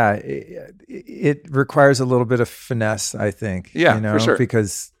 It requires a little bit of finesse, I think. Yeah, for sure.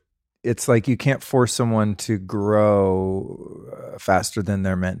 Because it's like you can't force someone to grow faster than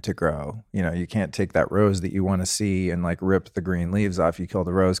they're meant to grow. You can't take that rose that you want to see and like rip the green leaves off. You kill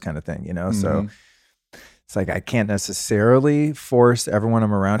the rose kind of thing, So it's like I can't necessarily force everyone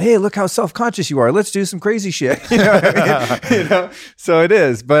I'm around, hey, look how self-conscious you are. Let's do some crazy shit. You know what I mean? So it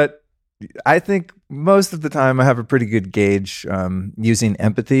is. But I think most of the time I have a pretty good gauge using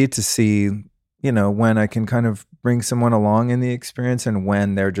empathy to see, when I can kind of bring someone along in the experience and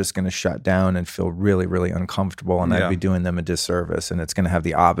when they're just going to shut down and feel really, really uncomfortable, and I'd be doing them a disservice, and it's going to have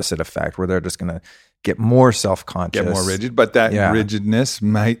the opposite effect where they're just going to get more self-conscious. Get more rigid, but that rigidness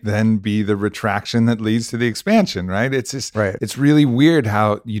might then be the retraction that leads to the expansion, right? It's just, It's really weird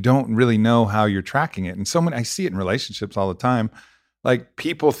how you don't really know how you're tracking it. And I see it in relationships all the time. Like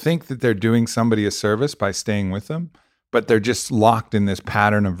people think that they're doing somebody a service by staying with them, but they're just locked in this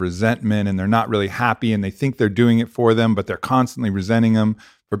pattern of resentment, and they're not really happy, and they think they're doing it for them, but they're constantly resenting them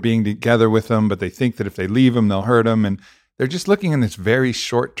for being together with them, but they think that if they leave them, they'll hurt them. And they're just looking in this very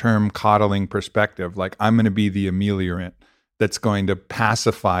short-term coddling perspective, like I'm going to be the ameliorant that's going to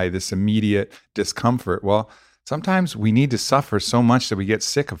pacify this immediate discomfort. Well, sometimes we need to suffer so much that we get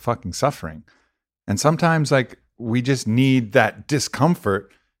sick of fucking suffering. And sometimes like we just need that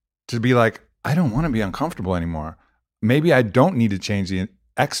discomfort to be like, I don't want to be uncomfortable anymore. Maybe I don't need to change the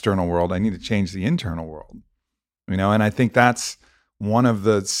external world. I need to change the internal world, and I think that's one of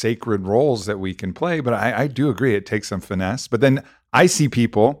the sacred roles that we can play. But I do agree it takes some finesse. But then I see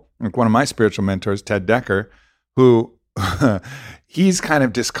people, like one of my spiritual mentors, Ted Decker, who he's kind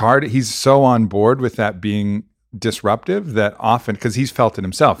of discarded. He's so on board with that being disruptive that often, because he's felt it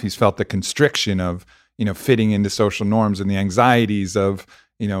himself, he's felt the constriction of, fitting into social norms and the anxieties of,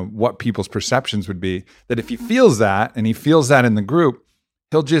 what people's perceptions would be, that if he feels that and he feels that in the group,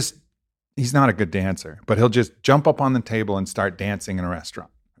 he's not a good dancer, but he'll just jump up on the table and start dancing in a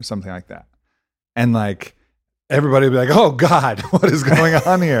restaurant or something like that. And like everybody will be like, oh God, what is going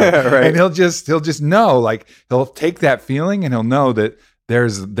on here? Right. And he'll just know, like he'll take that feeling and he'll know that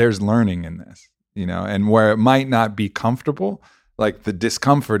there's learning in this, and where it might not be comfortable, like the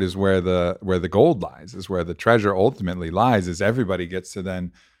discomfort is where the gold lies, is where the treasure ultimately lies, is everybody gets to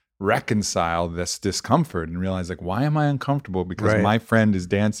then reconcile this discomfort and realize like, why am I uncomfortable? Because my friend is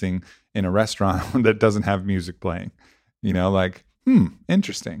dancing in a restaurant that doesn't have music playing,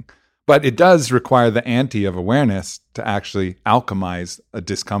 interesting. But it does require the ante of awareness to actually alchemize a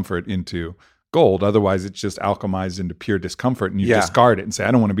discomfort into gold. Otherwise it's just alchemized into pure discomfort, and you discard it and say, I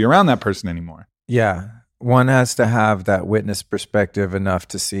don't want to be around that person anymore. Yeah. One has to have that witness perspective enough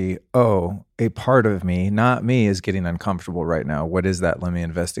to see, oh, a part of me, not me, is getting uncomfortable right now. What is that? Let me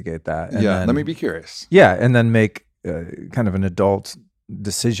investigate that. And let me be curious. Yeah, and then make kind of an adult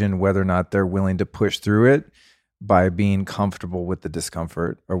decision whether or not they're willing to push through it by being comfortable with the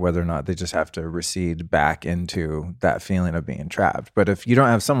discomfort, or whether or not they just have to recede back into that feeling of being trapped. But if you don't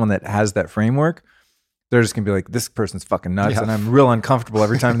have someone that has that framework, they're just going to be like, this person's fucking nuts, and I'm real uncomfortable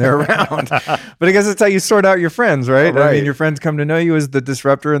every time they're around. But I guess that's how you sort out your friends, right? I mean, your friends come to know you as the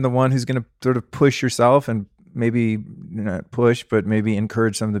disruptor and the one who's going to sort of push yourself, and maybe not push, but maybe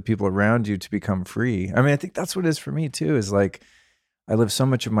encourage some of the people around you to become free. I mean, I think that's what it is for me too, is like, I lived so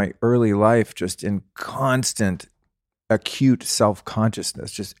much of my early life just in constant acute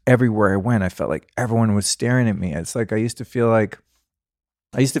self-consciousness. Just everywhere I went, I felt like everyone was staring at me. It's like I used to feel like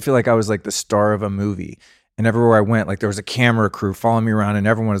I was like the star of a movie, and everywhere I went, like there was a camera crew following me around and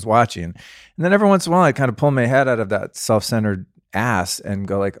everyone was watching. And then every once in a while I kind of pull my head out of that self-centered ass and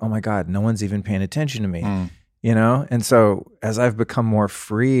go like, oh my God, no one's even paying attention to me. And so as I've become more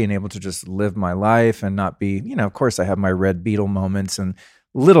free and able to just live my life and not be, of course I have my red beetle moments and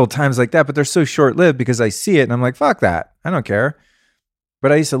little times like that, but they're so short-lived because I see it and I'm like, fuck that. I don't care.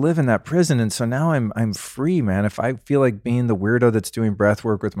 But I used to live in that prison, and so now I'm free, man. If I feel like being the weirdo that's doing breath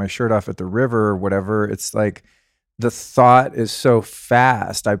work with my shirt off at the river or whatever, it's like the thought is so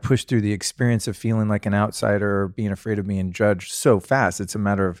fast. I push through the experience of feeling like an outsider or being afraid of being judged so fast. It's a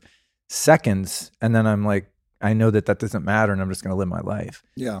matter of seconds, and then I'm like, I know that doesn't matter, and I'm just going to live my life.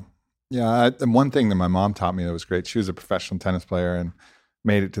 Yeah. Yeah. And one thing that my mom taught me that was great, she was a professional tennis player and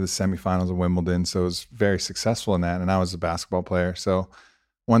made it to the semifinals of Wimbledon. So was very successful in that. And I was a basketball player. So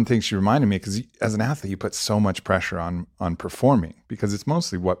one thing she reminded me, because as an athlete, you put so much pressure on performing because it's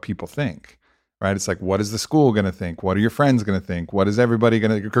mostly what people think, right? It's like, what is the school going to think? What are your friends going to think? What is everybody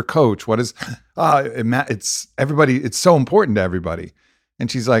going to, your coach? What is, it's everybody, it's so important to everybody. And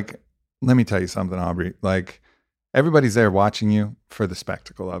she's like, let me tell you something, Aubrey, like everybody's there watching you for the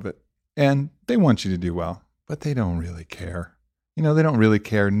spectacle of it. And they want you to do well, but they don't really care. You know, they don't really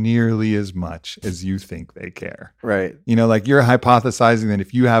care nearly as much as you think they care. Right. You know, like you're hypothesizing that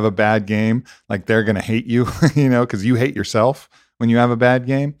if you have a bad game, like they're going to hate you, you know, because you hate yourself when you have a bad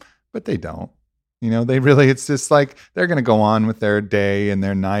game, but they don't. You know, they really, it's just like they're going to go on with their day and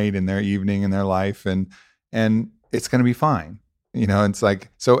their night and their evening and their life and it's going to be fine. You know, it's like,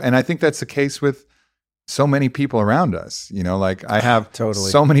 so, and I think that's the case with so many people around us, you know, like I have Totally.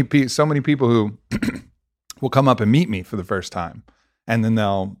 so many people who will come up and meet me for the first time. And then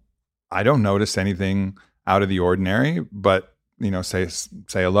I don't notice anything out of the ordinary, but, you know, say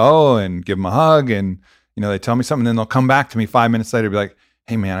hello and give them a hug. And, you know, they tell me something, then they'll come back to me 5 minutes later and be like,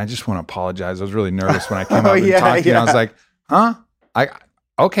 hey man, I just want to apologize. I was really nervous when I came up and talked to you. And I was like, huh?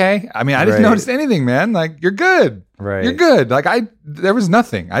 Okay. I mean, I didn't notice anything, man. Like, you're good. Right. You're good. Like there was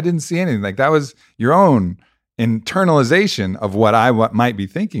nothing. I didn't see anything. Like that was your own internalization of what I might be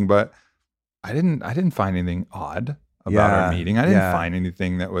thinking, but I didn't find anything odd about our meeting. I didn't find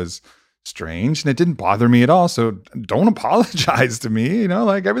anything that was strange, and it didn't bother me at all. So don't apologize to me. You know,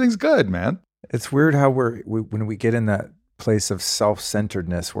 like everything's good, man. It's weird how when we get in that place of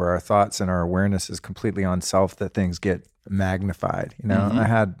self-centeredness where our thoughts and our awareness is completely on self, that things get magnified. You know, Mm-hmm. I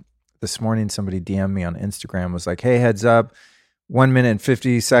had this morning somebody DM me on Instagram, was like, hey, heads up, 1 minute and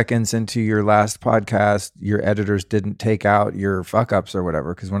 50 seconds into your last podcast, your editors didn't take out your fuck ups or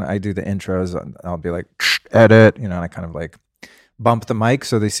whatever. Because when I do the intros, I'll be like, edit, you know, and I kind of like bump the mic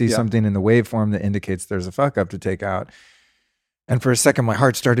so they see something in the waveform that indicates there's a fuck up to take out. And for a second, my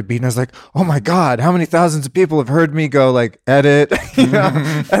heart started beating. I was like, oh my God, how many thousands of people have heard me go like, edit, you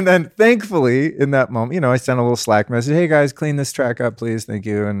know? And then thankfully in that moment, you know, I sent a little Slack message, hey guys, clean this track up, please. Thank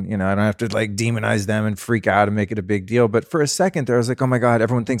you. And, you know, I don't have to like demonize them and freak out and make it a big deal. But for a second there, I was like, oh my God,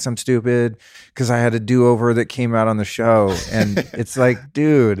 everyone thinks I'm stupid because I had a do-over that came out on the show. And it's like,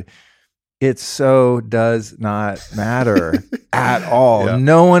 dude, it so does not matter at all. Yeah.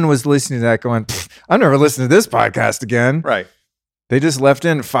 No one was listening to that going, I'm never listening to this podcast again. Right. They just left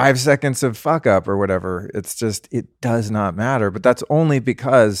in 5 seconds of fuck up or whatever. It's just, it does not matter. But that's only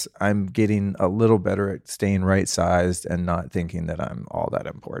because I'm getting a little better at staying right-sized and not thinking that I'm all that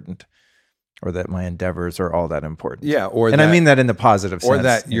important or that my endeavors are all that important. Yeah. I mean that in the positive sense. Or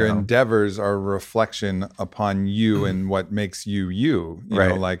that your you know? endeavors are a reflection upon you and what makes you, you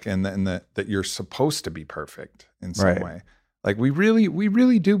know, like, and that you're supposed to be perfect in some way. Like we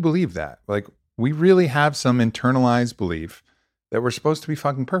really do believe that. Like we really have some internalized belief that we're supposed to be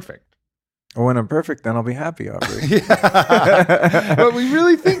fucking perfect. Well, when I'm perfect, then I'll be happy, Aubrey. Yeah. But we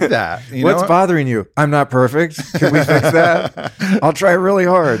really think that. What's bothering you? I'm not perfect. Can we fix that? I'll try really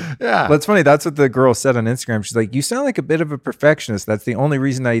hard. Yeah. But it's funny. That's what the girl said on Instagram. She's like, you sound like a bit of a perfectionist. That's the only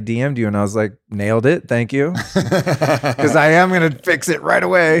reason I DM'd you. And I was like, nailed it. Thank you. Because I am going to fix it right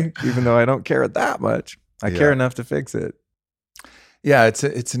away, even though I don't care that much. I care enough to fix it. Yeah.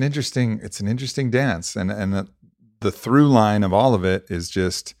 It's an interesting dance. And the through line of all of it is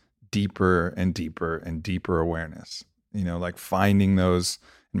just deeper and deeper and deeper awareness, you know, like finding those.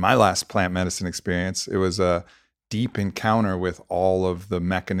 In my last plant medicine experience, it was a deep encounter with all of the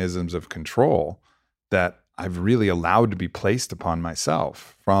mechanisms of control that I've really allowed to be placed upon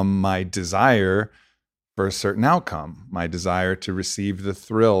myself, from my desire for a certain outcome, my desire to receive the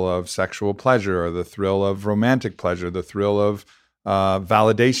thrill of sexual pleasure or the thrill of romantic pleasure, the thrill of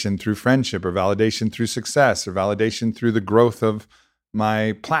validation through friendship or validation through success or validation through the growth of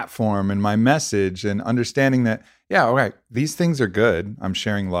my platform and my message, and understanding that, yeah, all right, these things are good. I'm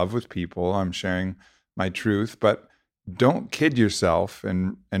sharing love with people. I'm sharing my truth, but don't kid yourself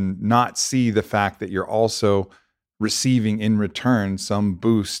and not see the fact that you're also receiving in return some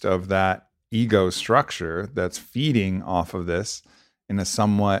boost of that ego structure that's feeding off of this in a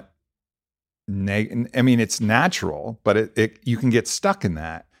somewhat I mean, it's natural, but you can get stuck in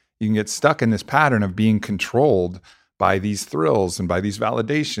that. You can get stuck in this pattern of being controlled by these thrills and by these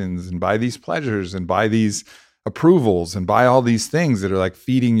validations and by these pleasures and by these approvals and by all these things that are like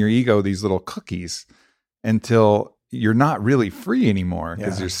feeding your ego these little cookies until you're not really free anymore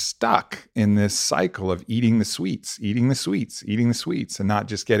because you're stuck in this cycle of eating the sweets, and not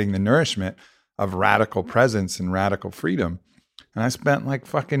just getting the nourishment of radical presence and radical freedom. And I spent like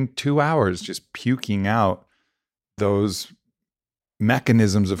fucking 2 hours just puking out those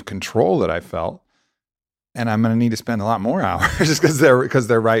mechanisms of control that I felt. And I'm going to need to spend a lot more hours just because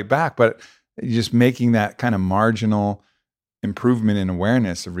they're right back. But just making that kind of marginal improvement in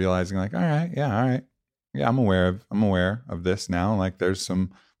awareness of realizing like, all right. Yeah, I'm aware of this now. Like there's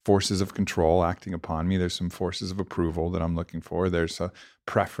some forces of control acting upon me. There's some forces of approval that I'm looking for. There's a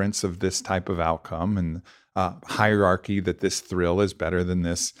preference of this type of outcome and hierarchy that this thrill is better than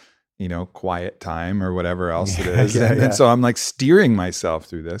this, quiet time or whatever else it is. And so I'm like steering myself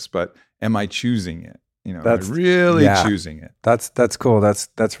through this, but am I choosing it? Am I really choosing it? That's cool.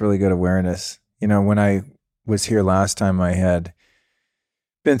 That's really good awareness. When I was here last time, I had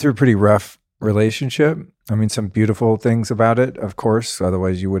been through a pretty rough relationship. I mean, some beautiful things about it, of course,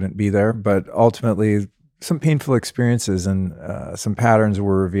 otherwise you wouldn't be there, but ultimately some painful experiences and some patterns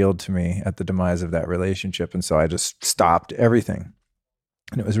were revealed to me at the demise of that relationship. And so I just stopped everything.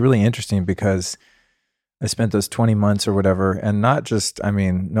 And it was really interesting because I spent those 20 months or whatever, and not just,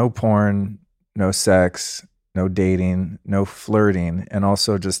 no porn, no sex, no dating, no flirting, and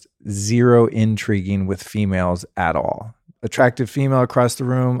also just zero intriguing with females at all. Attractive female across the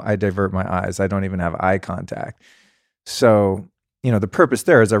room, I divert my eyes. I don't even have eye contact. So, the purpose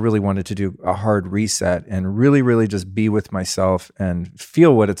there is I really wanted to do a hard reset and really, really just be with myself and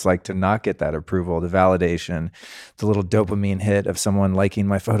feel what it's like to not get that approval, the validation, the little dopamine hit of someone liking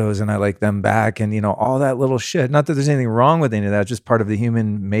my photos and I like them back and, all that little shit. Not that there's anything wrong with any of that, just part of the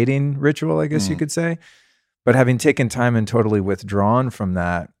human mating ritual, I guess you could say. But having taken time and totally withdrawn from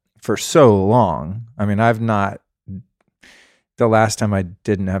that for so long, the last time I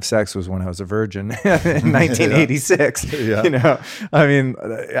didn't have sex was when I was a virgin in 1986.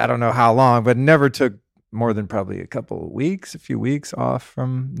 I don't know how long, but never took more than probably a few weeks off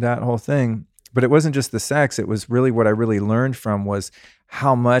from that whole thing. But it wasn't just the sex. It was really what I really learned from was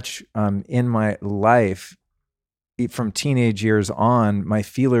how much in my life, from teenage years on, my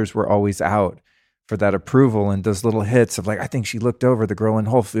feelers were always out for that approval and those little hits of like, I think she looked over, the girl in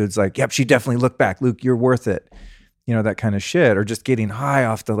Whole Foods, like, yep, she definitely looked back. Luke, you're worth it. That kind of shit, or just getting high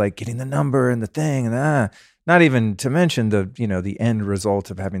off the like getting the number and the thing and not even to mention the end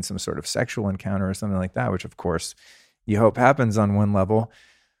result of having some sort of sexual encounter or something like that, which of course you hope happens on one level.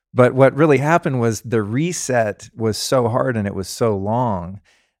 But what really happened was the reset was so hard and it was so long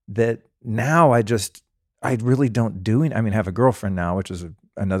that now I really don't do it. I have a girlfriend now, which is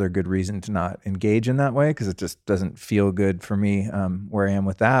another good reason to not engage in that way because it just doesn't feel good for me where I am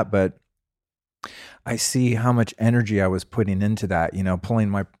with that. But I see how much energy I was putting into that,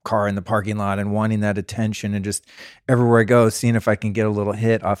 pulling my car in the parking lot and wanting that attention and just everywhere I go, seeing if I can get a little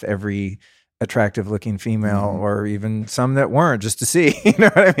hit off every attractive looking female or even some that weren't just to see, you know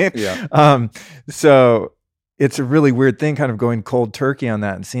what I mean? Yeah. So it's a really weird thing kind of going cold turkey on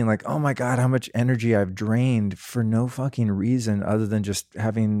that and seeing like, oh my God, how much energy I've drained for no fucking reason other than just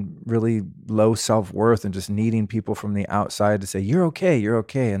having really low self-worth and just needing people from the outside to say, you're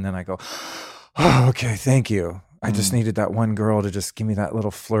okay. And then I go, oh, okay, thank you. I just needed that one girl to just give me that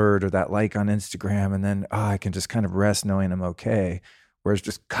little flirt or that like on Instagram. And then I can just kind of rest knowing I'm okay. Whereas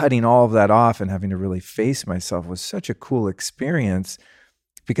just cutting all of that off and having to really face myself was such a cool experience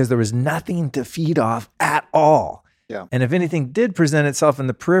because there was nothing to feed off at all. Yeah. And if anything did present itself in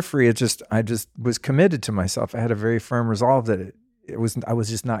the periphery, I just was committed to myself. I had a very firm resolve that I was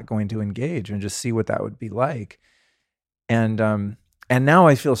just not going to engage and just see what that would be like. And now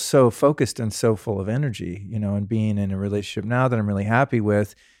I feel so focused and so full of energy, and being in a relationship now that I'm really happy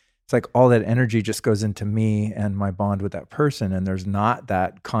with, it's like all that energy just goes into me and my bond with that person. And there's not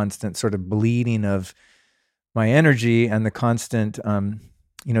that constant sort of bleeding of my energy and the constant,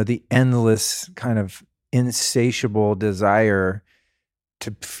 the endless kind of insatiable desire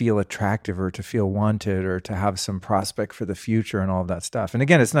to feel attractive or to feel wanted or to have some prospect for the future and all of that stuff. And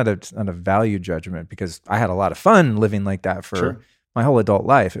again, it's not a value judgment because I had a lot of fun living like that for my whole adult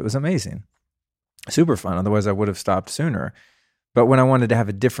life. It was amazing. Super fun. Otherwise I would have stopped sooner. But when I wanted to have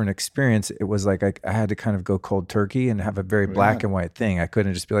a different experience, it was like I had to kind of go cold turkey and have a very black and white thing. I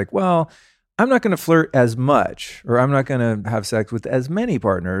couldn't just be like, well, I'm not going to flirt as much, or I'm not going to have sex with as many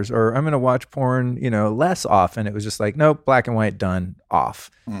partners, or I'm going to watch porn, less often. It was just like, nope, black and white, done,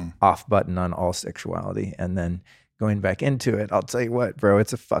 off button on all sexuality. And then going back into it, I'll tell you what, bro,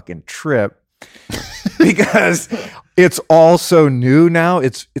 it's a fucking trip. because it's all so new now.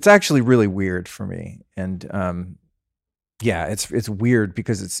 It's actually really weird for me. And yeah, it's weird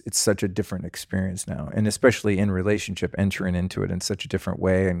because it's such a different experience now. And especially in relationship, entering into it in such a different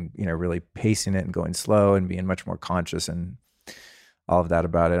way and, really pacing it and going slow and being much more conscious and all of that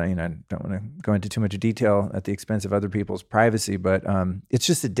about it. I don't want to go into too much detail at the expense of other people's privacy, but it's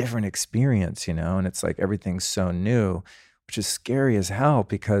just a different experience, and it's like everything's so new, which is scary as hell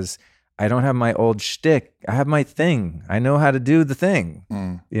because I don't have my old shtick. I have my thing. I know how to do the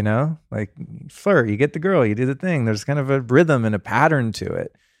thing, like flirt, you get the girl, you do the thing. There's kind of a rhythm and a pattern to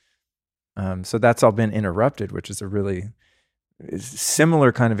it. So that's all been interrupted, which is a really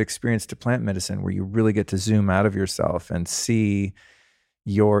similar kind of experience to plant medicine where you really get to zoom out of yourself and see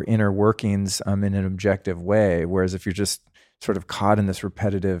your inner workings in an objective way. Whereas if you're just sort of caught in this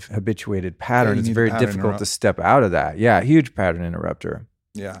repetitive, habituated pattern, it's very difficult to step out of that. Yeah, huge pattern interrupter.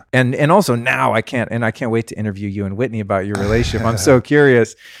 Yeah. And also now I can't wait to interview you and Whitney about your relationship. I'm so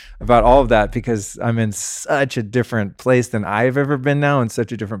curious about all of that because I'm in such a different place than I've ever been now, and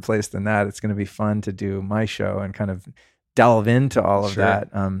such a different place than that. It's going to be fun to do my show and kind of delve into all of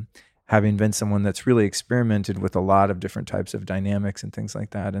that. Having been someone that's really experimented with a lot of different types of dynamics and things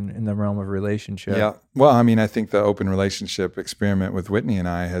like that in the realm of relationship. Yeah. Well, I think the open relationship experiment with Whitney and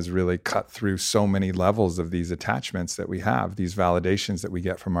I has really cut through so many levels of these attachments that we have, these validations that we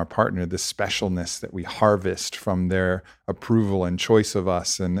get from our partner, the specialness that we harvest from their approval and choice of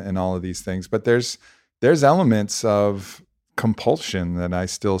us and all of these things. But there's elements of compulsion that I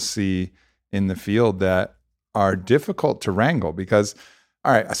still see in the field that are difficult to wrangle because,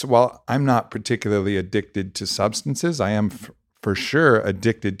 all right, so while I'm not particularly addicted to substances, I am for sure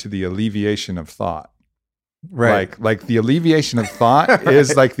addicted to the alleviation of thought. Right. Like the alleviation of thought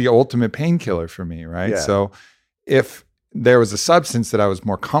is like the ultimate painkiller for me, right? Yeah. So if there was a substance that I was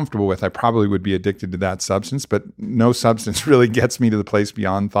more comfortable with, I probably would be addicted to that substance, but no substance really gets me to the place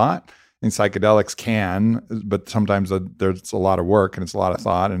beyond thought. And psychedelics can, but sometimes there's a lot of work and it's a lot of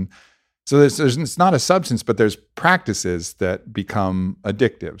thought. And so it's not a substance, but there's practices that become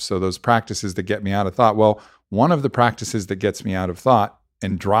addictive. So those practices that get me out of thought. Well, one of the practices that gets me out of thought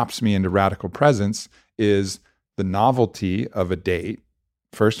and drops me into radical presence is the novelty of a date.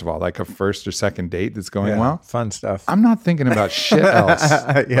 First of all, like a first or second date that's going well. Fun stuff. I'm not thinking about shit else.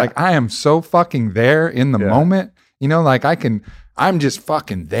 Like I am so fucking there in the moment. Like I'm just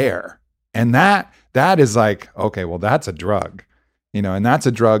fucking there. And that is like, okay, well, that's a drug. And that's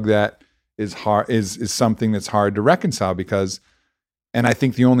a drug that is hard, is something that's hard to reconcile and I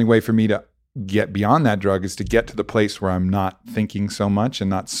think the only way for me to get beyond that drug is to get to the place where I'm not thinking so much and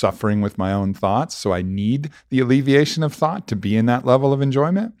not suffering with my own thoughts. So I need the alleviation of thought to be in that level of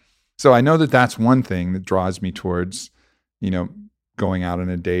enjoyment. So I know that that's one thing that draws me towards, going out on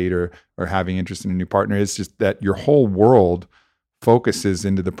a date or having interest in a new partner. It's just that your whole world focuses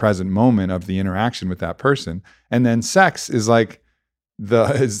into the present moment of the interaction with that person. And then sex is like,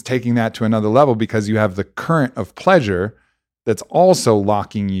 is taking that to another level because you have the current of pleasure that's also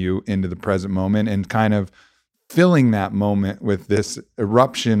locking you into the present moment and kind of filling that moment with this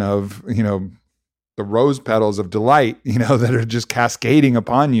eruption of, the rose petals of delight, that are just cascading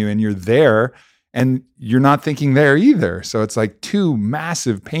upon you and you're there and you're not thinking there either. So it's like two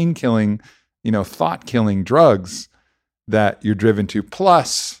massive pain-killing, thought-killing drugs that you're driven to.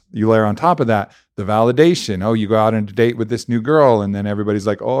 Plus you layer on top of that the validation. Oh, you go out on a date with this new girl and then everybody's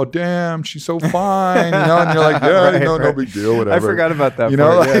like, oh, damn, she's so fine. And you're like, yeah, no big deal, whatever. I forgot about that.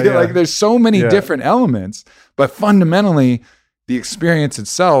 Like there's so many different elements, but fundamentally the experience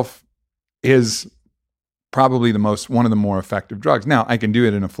itself is probably one of the more effective drugs. Now I can do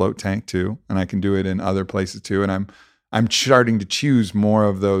it in a float tank too, and I can do it in other places too. And I'm starting to choose more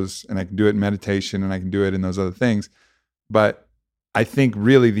of those, and I can do it in meditation and I can do it in those other things. But I think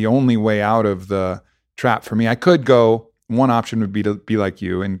really the only way out of the trap for me, I could go, one option would be to be like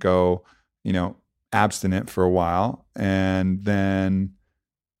you and go, abstinent for a while and then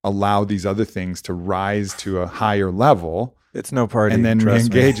allow these other things to rise to a higher level. It's no party. And then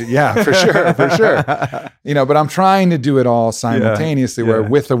re-engage it. Yeah, for sure. But I'm trying to do it all simultaneously where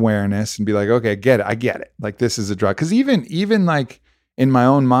with awareness and be like, okay, I get it. Like this is a drug. Because even like in my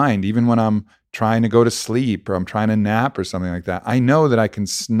own mind, even when I'm trying to go to sleep or I'm trying to nap or something like that, I know that I can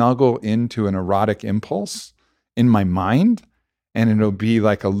snuggle into an erotic impulse in my mind and it'll be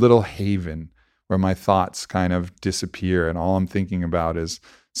like a little haven where my thoughts kind of disappear and all I'm thinking about is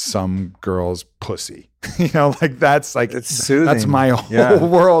some girl's pussy. Like that's like, it's soothing. That's my whole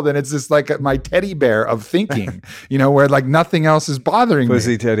world. And it's just like my teddy bear of thinking, where like nothing else is bothering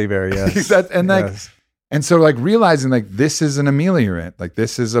pussy me. Teddy bear, yes. And like, And so like realizing like this is an ameliorant, like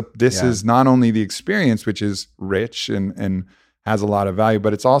this is not only the experience, which is rich and has a lot of value,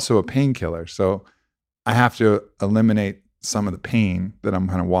 but it's also a painkiller. So I have to eliminate some of the pain that I'm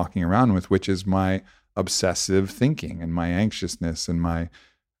kind of walking around with, which is my obsessive thinking and my anxiousness and my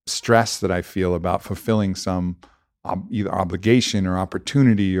stress that I feel about fulfilling some either obligation or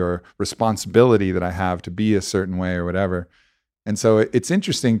opportunity or responsibility that I have to be a certain way or whatever. And so it's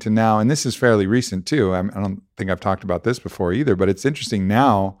interesting to now, and this is fairly recent too. I don't think I've talked about this before either, but it's interesting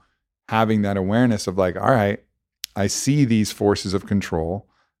now having that awareness of like, all right, I see these forces of control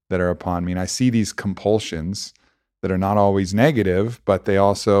that are upon me, and I see these compulsions that are not always negative, but they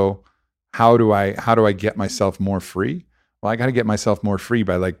also, how do I get myself more free? Well, I got to get myself more free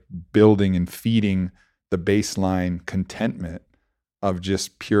by like building and feeding the baseline contentment of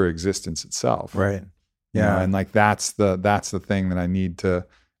just pure existence itself. Right. Yeah. You know, and like that's the thing that I need to,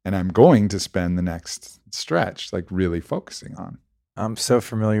 and I'm going to spend the next stretch like really focusing on. I'm so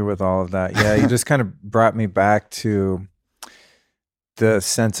familiar with all of that. Yeah, you just kind of brought me back to the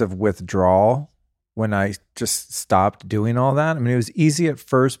sense of withdrawal when I just stopped doing all that. I mean, it was easy at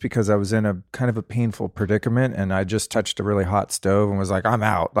first because I was in a kind of a painful predicament and I just touched a really hot stove and was like, I'm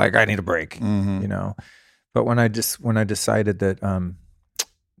out. Like I need a break, you know? But when I decided that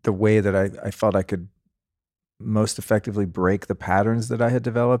the way that I felt I could most effectively break the patterns that I had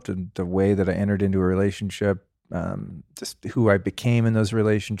developed and the way that I entered into a relationship, just who I became in those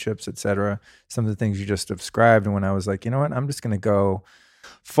relationships, et cetera, some of the things you just described. And when I was like, you know what, I'm just going to go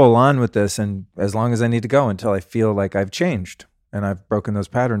full on with this. And as long as I need to go until I feel like I've changed and I've broken those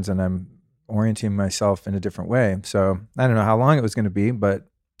patterns and I'm orienting myself in a different way. So I don't know how long it was going to be, but it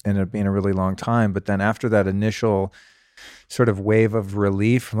ended up being a really long time. But then after that initial sort of wave of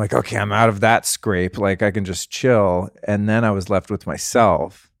relief, I'm like, okay, I'm out of that scrape. Like I can just chill. And then I was left with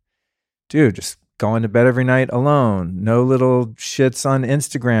myself. Dude, just going to bed every night alone. No little shits on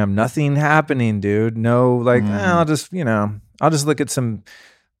Instagram. Nothing happening, dude. No, like, I'll just look at some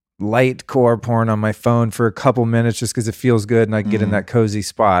light core porn on my phone for a couple minutes just because it feels good and I can get in that cozy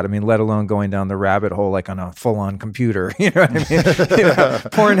spot. I mean, let alone going down the rabbit hole like on a full-on computer. You know what I mean? You know,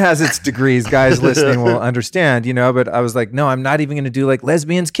 porn has its degrees. Guys listening will understand, you know, but I was like, no, I'm not even going to do like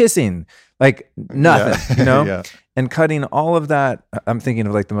lesbians kissing. Like nothing, you know? Yeah. And cutting all of that, I'm thinking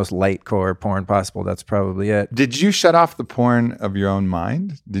of like the most light core porn possible. That's probably it. Did you shut off the porn of your own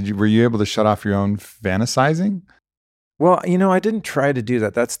mind? Were you able to shut off your own fantasizing? Well, you know, I didn't try to do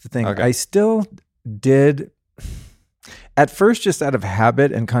that. That's the thing. Okay. I still did, at first, just out of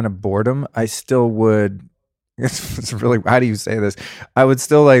habit and kind of boredom, I still would, it's really, how do you say this? I would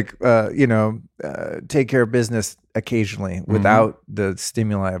still like, take care of business occasionally without the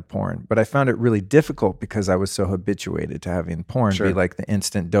stimuli of porn. But I found it really difficult because I was so habituated to having porn be like the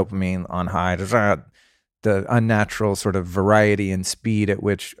instant dopamine on high, the unnatural sort of variety and speed at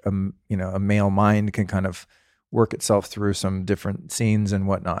which, a male mind can kind of work itself through some different scenes and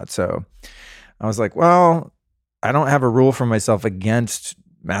whatnot. So I was like, well, I don't have a rule for myself against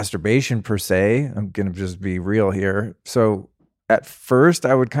masturbation per se. I'm going to just be real here. So at first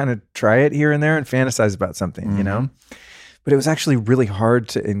I would kind of try it here and there and fantasize about something, you know, but it was actually really hard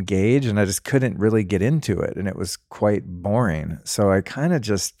to engage and I just couldn't really get into it. And it was quite boring. So I kind of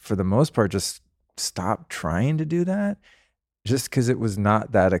just, for the most part, just stopped trying to do that just because it was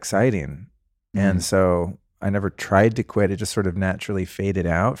not that exciting. And so I never tried to quit. It just sort of naturally faded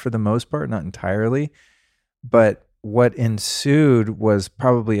out for the most part, not entirely. But what ensued was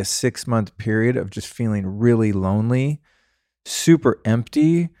probably a 6-month period of just feeling really lonely, super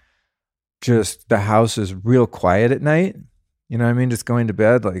empty. Just the house is real quiet at night. You know what I mean? Just going to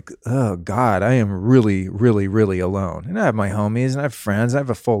bed like, oh God, I am really, really, really alone. And I have my homies and I have friends. I have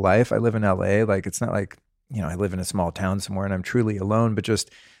a full life. I live in LA. Like, it's not like, you know, I live in a small town somewhere and I'm truly alone, but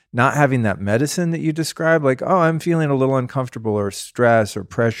just not having that medicine that you describe, like, oh, I'm feeling a little uncomfortable or stress or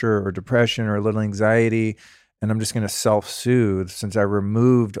pressure or depression or a little anxiety, and I'm just going to self-soothe. Since I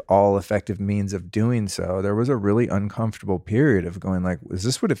removed all effective means of doing so, there was a really uncomfortable period of going like, is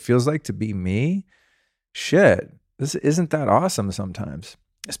this what it feels like to be me? Shit, this isn't that awesome sometimes,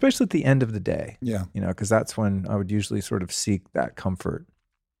 especially at the end of the day. Yeah. You know, because that's when I would usually sort of seek that comfort,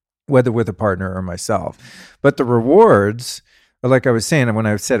 whether with a partner or myself. But the rewards, like I was saying, when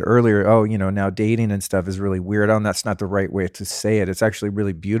I said earlier, oh, you know, now dating and stuff is really weird. And that's not the right way to say it. It's actually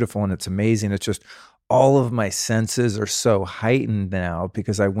really beautiful and it's amazing. It's just all of my senses are so heightened now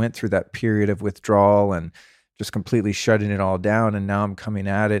because I went through that period of withdrawal and just completely shutting it all down. And now I'm coming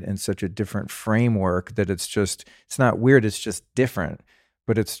at it in such a different framework that it's not weird. It's just different,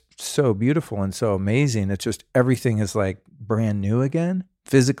 but it's so beautiful and so amazing. It's just everything is like brand new again,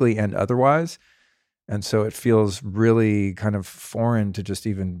 physically and otherwise. And so it feels really kind of foreign to just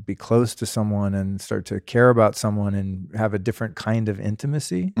even be close to someone and start to care about someone and have a different kind of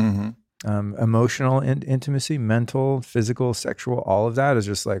intimacy. Emotional intimacy, mental, physical, sexual, all of that is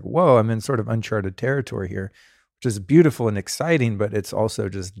just like, whoa, I'm in sort of uncharted territory here, which is beautiful and exciting, but it's also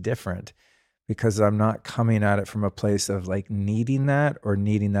just different because I'm not coming at it from a place of like needing that or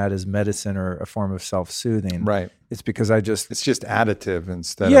needing that as medicine or a form of self-soothing. Right. It's because it's just additive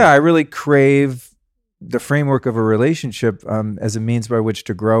instead of... I really crave the framework of a relationship as a means by which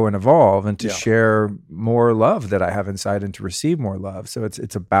to grow and evolve and to share more love that I have inside and to receive more love. So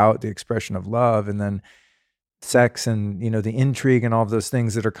it's about the expression of love, and then sex and, the intrigue and all of those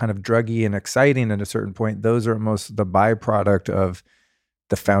things that are kind of druggy and exciting at a certain point. Those are most the byproduct of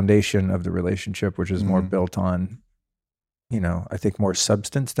the foundation of the relationship, which is more built on, I think more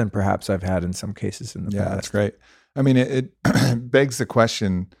substance than perhaps I've had in some cases in the past. Yeah, that's great. I mean, it begs the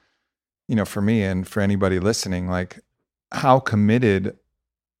question, for me and for anybody listening, like, how committed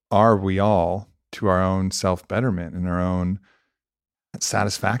are we all to our own self-betterment and our own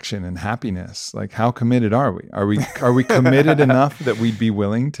satisfaction and happiness? Like, how committed are we? Are we committed enough that we'd be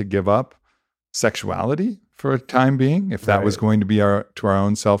willing to give up sexuality for a time being, if that was going to be to our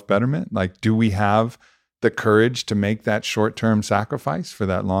own self-betterment? Like, do we have the courage to make that short-term sacrifice for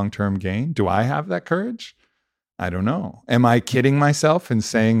that long-term gain? Do I have that courage? I don't know. Am I kidding myself in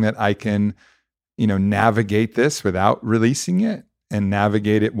saying that I can, navigate this without releasing it and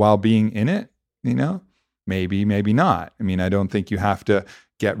navigate it while being in it? Maybe, maybe not. I mean, I don't think you have to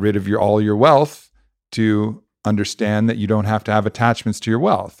get rid of all your wealth to understand that you don't have to have attachments to your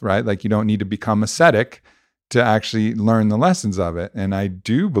wealth, right? Like, you don't need to become ascetic to actually learn the lessons of it. And I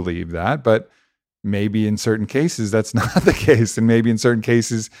do believe that, but maybe in certain cases, that's not the case. And maybe in certain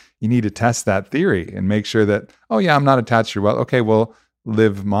cases, you need to test that theory and make sure that, oh yeah, I'm not attached to your wealth. Okay, well,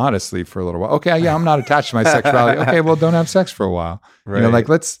 live modestly for a little while. Okay, yeah, I'm not attached to my sexuality. Okay, well, don't have sex for a while. Right. Like,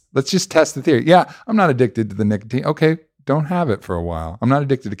 let's just test the theory. Yeah, I'm not addicted to the nicotine. Okay, don't have it for a while. I'm not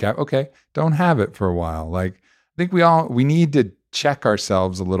addicted to caffeine. Okay, don't have it for a while. Like, I think we need to check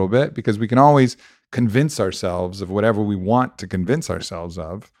ourselves a little bit, because we can always convince ourselves of whatever we want to convince ourselves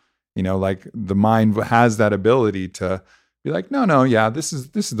of. Like, the mind has that ability to be like, no, yeah, this is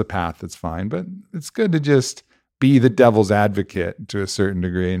the path that's fine. But it's good to just be the devil's advocate to a certain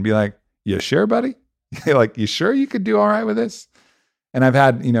degree and be like, you sure, buddy? Like, you sure you could do all right with this? And I've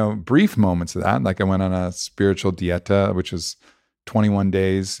had, brief moments of that. Like, I went on a spiritual dieta, which was 21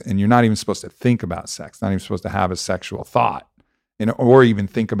 days, and you're not even supposed to think about sex, not even supposed to have a sexual thought, or even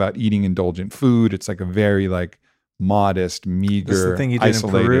think about eating indulgent food. It's like a very modest, meager, this is the thing you did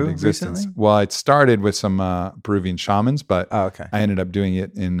isolated in Peru existence. Recently? Well, it started with some Peruvian shamans, but okay. I ended up doing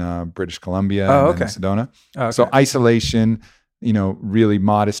it in British Columbia and Sedona. Okay. So isolation, really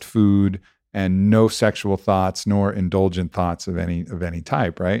modest food, and no sexual thoughts nor indulgent thoughts of any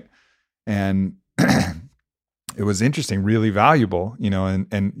type, right? And it was interesting, really valuable,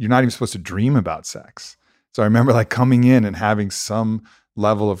 and you're not even supposed to dream about sex. So I remember coming in and having some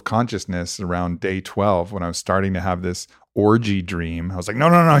level of consciousness around day 12 when I was starting to have this orgy dream. I was like,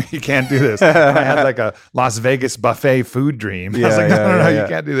 no, you can't do this. And I had a Las Vegas buffet food dream. I was like, no, you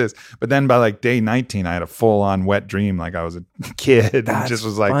can't do this. But then by day 19, I had a full-on wet dream, like I was a kid. That's and just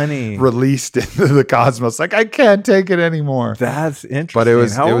was funny. Released into the cosmos. Like, I can't take it anymore. That's interesting.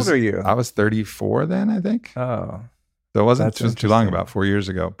 But How old are you? I was 34 then, I think. Oh. So it wasn't just too long, about 4 years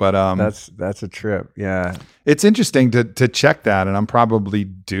ago. But that's a trip. Yeah. It's interesting to check that, and I'm probably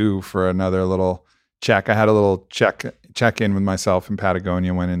due for another little check. I had a little check in with myself in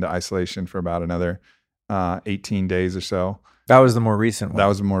Patagonia, went into isolation for about another 18 days or so. That was the more recent one. That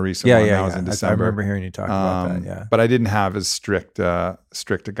was the more recent one. That was in December. I remember hearing you talk about that, yeah. But I didn't have as strict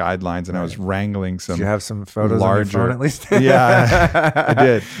guidelines, and I was wrangling some. Did you have some photos on your phone at least? Yeah, I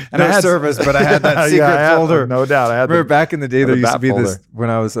did. And no, I had service, but I had that secret folder. No doubt. I remember back in the day, there used to be this, when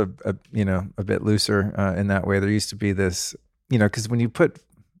I was a bit looser in that way, there used to be this, because when you put,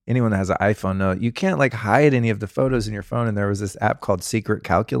 anyone that has an iPhone know, you can't hide any of the photos in your phone, and there was this app called Secret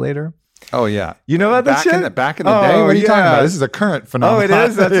Calculator. Oh yeah, you know about that shit? Back in the day, what are you talking about? This is a current phenomenon. Oh, it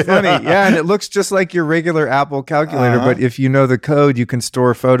is. That's funny. Yeah, and it looks just like your regular Apple calculator, but if you know the code, you can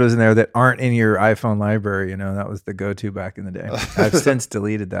store photos in there that aren't in your iPhone library. That was the go-to back in the day. I've since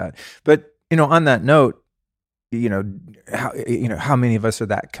deleted that. But on that note, how many of us are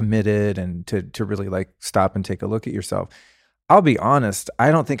that committed and to really stop and take a look at yourself? I'll be honest, I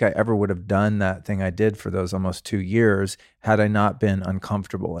don't think I ever would have done that thing I did for those almost 2 years had I not been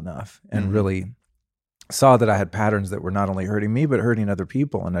uncomfortable enough and really saw that I had patterns that were not only hurting me, but hurting other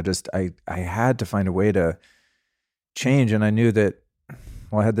people. And I had to find a way to change. And I knew that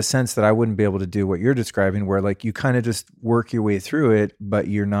Well, I had the sense that I wouldn't be able to do what you're describing, where like you kind of just work your way through it, but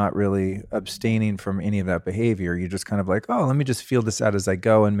you're not really abstaining from any of that behavior. You're just kind of like, oh, let me just feel this out as I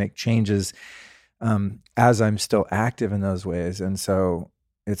go and make changes as I'm still active in those ways. And so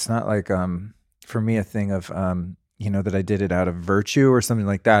it's not like, for me, a thing of, that I did it out of virtue or something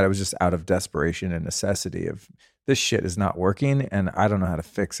like that. It was just out of desperation and necessity of this shit is not working and I don't know how to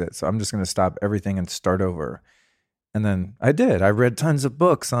fix it. So I'm just going to stop everything and start over. And then I did. I read tons of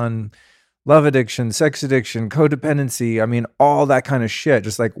books on love addiction, sex addiction, codependency. I mean, all that kind of shit.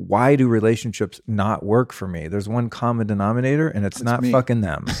 Just like, why do relationships not work for me? There's one common denominator and it's not me. Fucking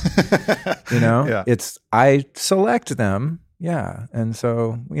them. Yeah. It's I select them. Yeah. And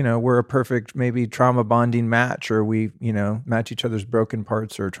so, we're a perfect maybe trauma bonding match, or we, match each other's broken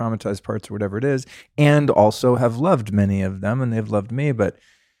parts or traumatized parts or whatever it is, and also have loved many of them and they've loved me, but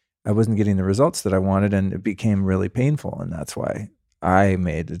I wasn't getting the results that I wanted and it became really painful. And that's why I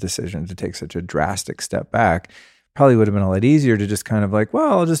made the decision to take such a drastic step back. Probably would have been a lot easier to just kind of like,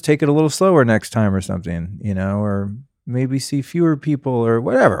 well, I'll just take it a little slower next time or something, or maybe see fewer people or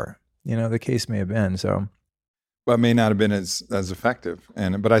whatever, the case may have been. So. But may not have been as effective.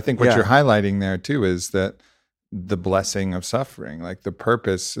 But I think what you're highlighting there too is that the blessing of suffering, like the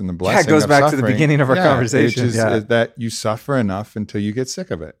purpose and the blessing. It goes of back suffering, to the beginning of our conversation. Is that you suffer enough until you get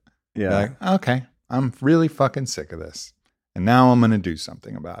sick of it. Yeah. You're like, okay, I'm really fucking sick of this. And now I'm going to do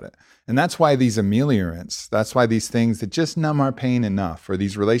something about it. And that's why these ameliorants, that's why these things that just numb our pain enough, or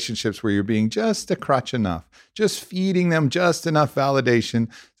these relationships where you're being just a crutch enough, just feeding them just enough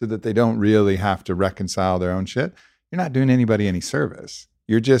validation so that they don't really have to reconcile their own shit. You're not doing anybody any service.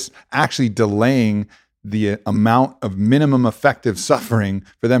 You're just actually delaying the amount of minimum effective suffering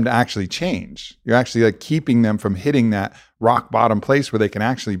for them to actually change. You're actually like keeping them from hitting that rock bottom place where they can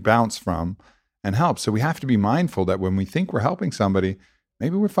actually bounce from and help. So we have to be mindful that when we think we're helping somebody,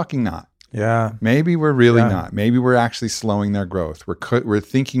 maybe we're fucking not. Yeah. Maybe we're really not. Maybe we're actually slowing their growth. We're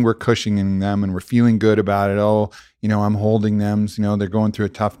thinking we're cushioning them and we're feeling good about it. Oh, I'm holding them. They're going through a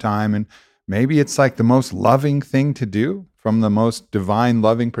tough time. And maybe it's like the most loving thing to do from the most divine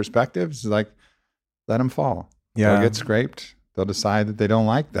loving perspectives is like, let them fall. Yeah. They'll get scraped. They'll decide that they don't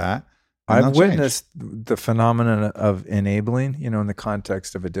like that. I've witnessed the phenomenon of enabling, in the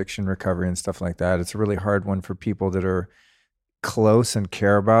context of addiction recovery and stuff like that. It's a really hard one for people that are close and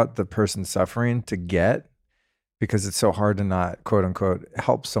care about the person suffering to get, because it's so hard to not, quote unquote,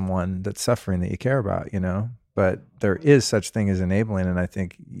 help someone that's suffering that you care about, But there is such thing as enabling. And I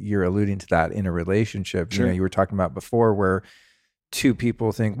think you're alluding to that in a relationship. Sure. You were talking about before where two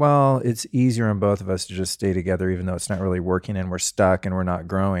people think, well, it's easier on both of us to just stay together, even though it's not really working and we're stuck and we're not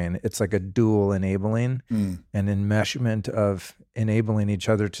growing. It's like a dual enabling and enmeshment of enabling each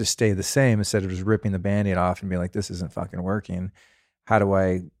other to stay the same instead of just ripping the Band-Aid off and being like, this isn't fucking working. How do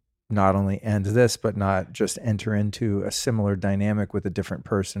I not only end this, but not just enter into a similar dynamic with a different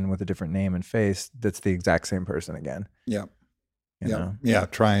person with a different name and face that's the exact same person again? Yeah. You know? Yeah.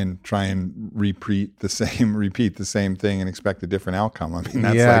 Try and repeat the same thing and expect a different outcome. I mean,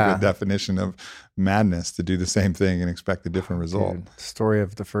 that's like the definition of madness, to do the same thing and expect a different result. Dude, story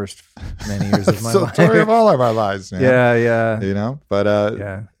of the first many years of my life. Story of all of our lives, man. Yeah. But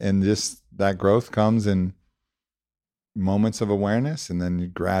and just that growth comes in moments of awareness, and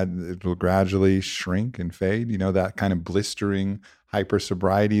then it will gradually shrink and fade. That kind of blistering hyper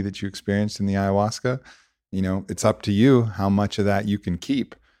sobriety that you experienced in the ayahuasca. It's up to you how much of that you can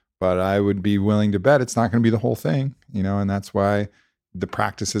keep, but I would be willing to bet it's not going to be the whole thing, and that's why the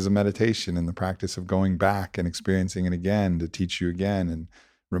practices of meditation and the practice of going back and experiencing it again to teach you again and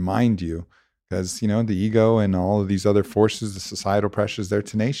remind you, because, the ego and all of these other forces, the societal pressures, they're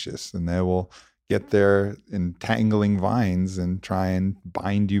tenacious and they will get their entangling vines and try and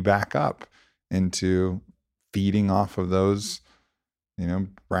bind you back up into feeding off of those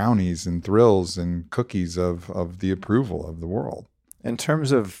brownies and thrills and cookies of the approval of the world. In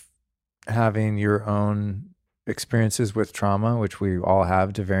terms of having your own experiences with trauma, which we all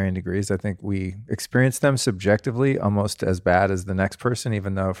have to varying degrees, I think we experience them subjectively almost as bad as the next person,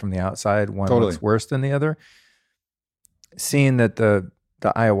 even though from the outside one looks worse than the other. Seeing that the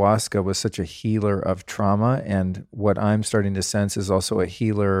ayahuasca was such a healer of trauma, and what I'm starting to sense is also a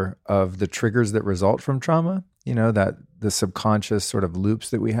healer of the triggers that result from trauma, that the subconscious sort of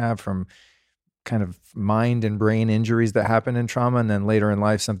loops that we have from kind of mind and brain injuries that happen in trauma. And then later in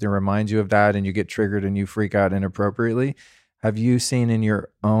life, something reminds you of that and you get triggered and you freak out inappropriately. Have you seen in your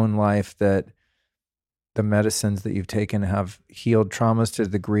own life that the medicines that you've taken have healed traumas to the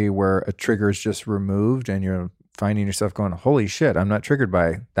degree where a trigger is just removed and you're finding yourself going, holy shit, I'm not triggered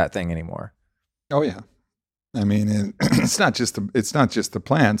by that thing anymore? Oh yeah. I mean, it's not just the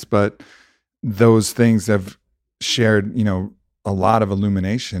plants, but those things have shared, a lot of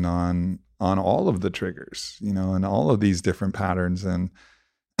illumination on all of the triggers, and all of these different patterns. And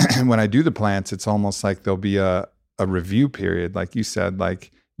when I do the plants, it's almost like there'll be a review period, like you said,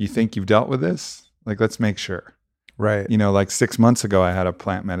 like, you think you've dealt with this? Like, let's make sure. Right. Like 6 months ago, I had a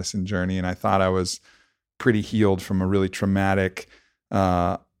plant medicine journey, and I thought I was pretty healed from a really traumatic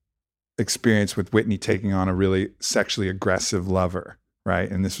experience with Whitney taking on a really sexually aggressive lover.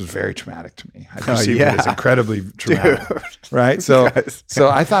 Right. And this was very traumatic to me. I perceived it as incredibly traumatic. Dude. Right. So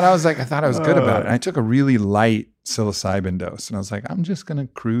I thought I was good about it. And I took a really light psilocybin dose, and I was like, I'm just going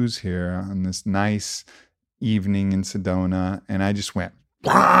to cruise here on this nice evening in Sedona. And I just went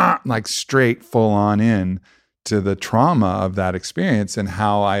like straight full on in to the trauma of that experience, and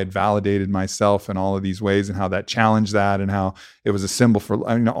how I had validated myself in all of these ways, and how that challenged that, and how it was a symbol for,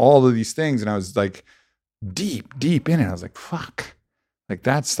 all of these things. And I was like deep in it. I was like, fuck. Like,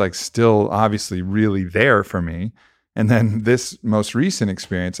 that's like still obviously really there for me. And then this most recent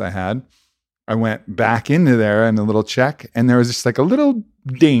experience I had, I went back into there and a little check, and there was just like a little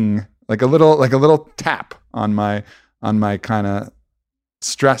ding, like a little tap on my kind of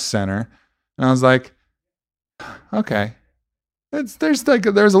stress center. And I was like, okay, there's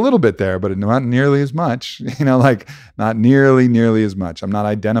a little bit there, but not nearly as much, like not nearly as much. I'm not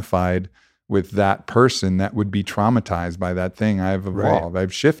identified with that person that would be traumatized by that thing. I've evolved, right.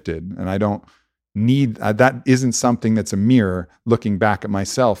 I've shifted, and I don't need, that isn't something that's a mirror looking back at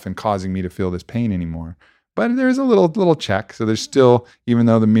myself and causing me to feel this pain anymore. But there's a little check. So there's still, even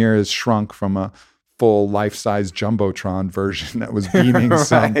though the mirror is shrunk from a full life-size Jumbotron version that was beaming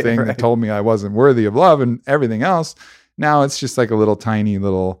something that told me I wasn't worthy of love and everything else, now it's just like a little tiny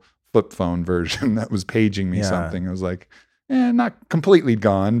little flip phone version that was paging me something. It was like, not completely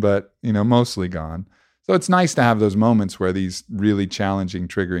gone, but mostly gone. So it's nice to have those moments where these really challenging,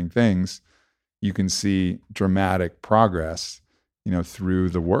 triggering things, you can see dramatic progress, through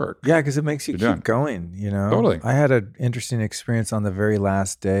the work. Yeah, because it makes you keep going. Totally. I had an interesting experience on the very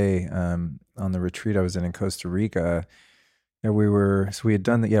last day on the retreat I was in Costa Rica. And we had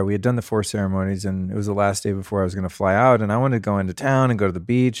done the 4 ceremonies, and it was the last day before I was going to fly out, and I wanted to go into town and go to the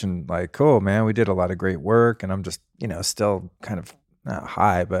beach, and like, cool, man, we did a lot of great work, and I'm just, still kind of not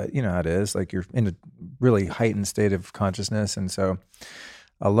high, but how it is, like you're in a really heightened state of consciousness. And so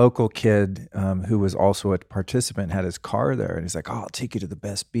a local kid who was also a participant had his car there, and he's like, oh, I'll take you to the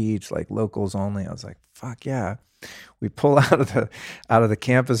best beach, like locals only. I was like, fuck yeah. We pull out of the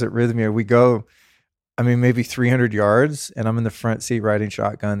campus at Rhythmia. We go, maybe 300 yards, and I'm in the front seat riding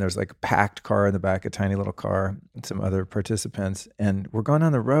shotgun. There's like a packed car in the back, a tiny little car, and some other participants. And we're going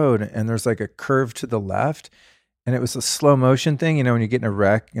on the road, and there's like a curve to the left, and it was a slow motion thing, when you get in a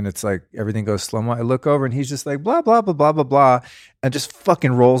wreck and it's like everything goes slow-mo. I look over, and he's just like, blah, blah, blah, blah, blah, blah, and just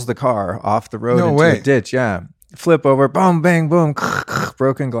fucking rolls the car off the road into a ditch. Yeah. Flip over, boom, bang, boom,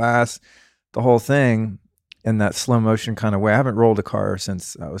 broken glass, the whole thing in that slow motion kind of way. I haven't rolled a car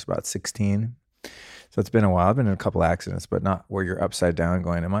since I was about 16. So it's been a while. I've been in a couple accidents, but not where you're upside down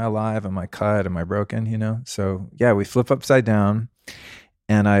going, am I alive? Am I cut? Am I broken? So yeah, we flip upside down,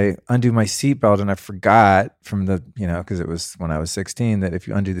 and I undo my seatbelt, and I forgot from the, because it was when I was 16, that if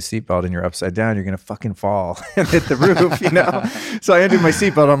you undo the seatbelt and you're upside down, you're going to fucking fall and hit the roof, So I undo my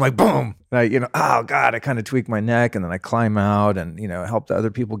seatbelt. I'm like, boom. And oh God, I kind of tweak my neck, and then I climb out and, help the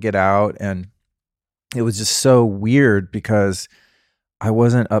other people get out. And it was just so weird because I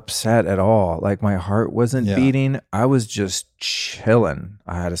wasn't upset at all. Like my heart wasn't beating. I was just chilling.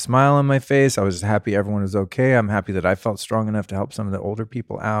 I had a smile on my face. I was just happy everyone was okay. I'm happy that I felt strong enough to help some of the older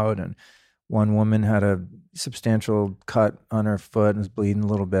people out. And one woman had a substantial cut on her foot and was bleeding a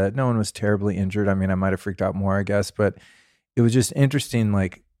little bit. No one was terribly injured. I might have freaked out more, I guess. But it was just interesting.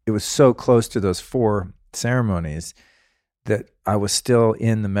 Like it was so close to those 4 ceremonies that I was still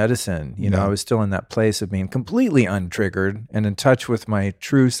in the medicine, I was still in that place of being completely untriggered and in touch with my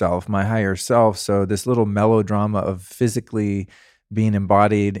true self, my higher self. So this little melodrama of physically being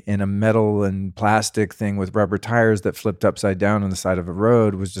embodied in a metal and plastic thing with rubber tires that flipped upside down on the side of a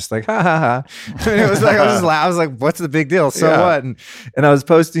road was just like, ha ha ha. It was like, I was like, what's the big deal? So what? And I was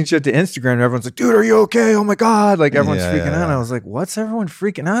posting shit to Instagram, and everyone's like, dude, are you okay? Oh my God. Like everyone's freaking out. And I was like, what's everyone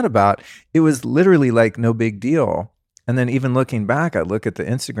freaking out about? It was literally like no big deal. And then even looking back, I look at the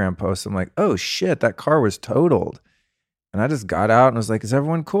Instagram post. I'm like, oh shit, that car was totaled. And I just got out and was like, is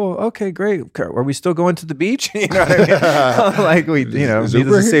everyone cool? Okay, great. Are we still going to the beach? You know what I mean? Like we, needless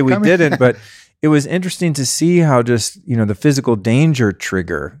to say we didn't, but it was interesting to see how just, the physical danger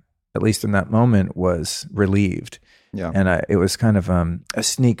trigger, at least in that moment, was relieved. Yeah. And it was kind of a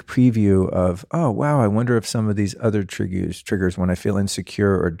sneak preview of, oh, wow, I wonder if some of these other triggers when I feel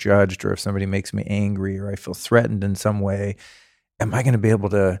insecure or judged, or if somebody makes me angry or I feel threatened in some way, am I going to be able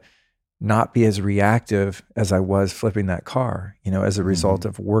to not be as reactive as I was flipping that car, as a result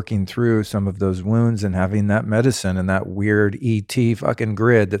of working through some of those wounds and having that medicine and that weird ET fucking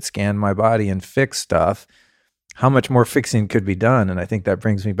grid that scanned my body and fixed stuff. How much more fixing could be done? And I think that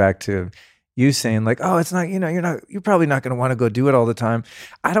brings me back to you saying like, oh, it's not, you're probably not going to want to go do it all the time.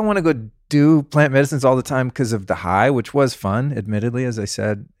 I don't want to go do plant medicines all the time because of the high, which was fun, admittedly, as I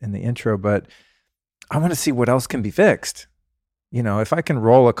said in the intro, but I want to see what else can be fixed. If I can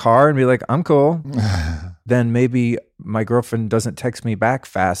roll a car and be like, I'm cool, then maybe my girlfriend doesn't text me back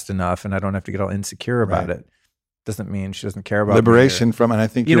fast enough and I don't have to get all insecure about it. Doesn't mean she doesn't care about liberation from, and I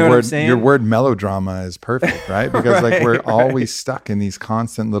think your word melodrama is perfect, right? Because like we're always stuck in these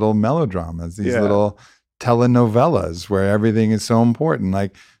constant little melodramas, these little telenovelas where everything is so important.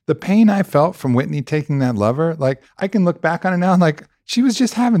 Like the pain I felt from Whitney taking that lover, like I can look back on it now and like she was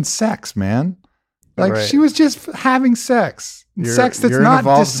just having sex, man. Like she was just having sex. Sex that's not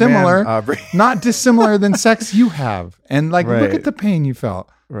dissimilar, not dissimilar than sex you have. And like, look at the pain you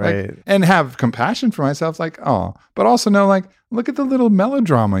felt. Right. Like, and have compassion for myself. Like, oh, but also know like, look at the little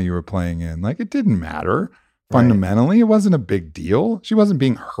melodrama you were playing in. Like it didn't matter. Fundamentally, it wasn't a big deal. She wasn't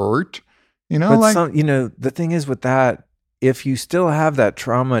being hurt, But the thing is with that, if you still have that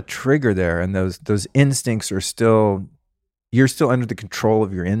trauma trigger there and those instincts are you're still under the control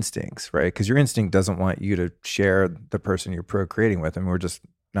of your instincts, right? Because your instinct doesn't want you to share the person you're procreating with. I mean, we're just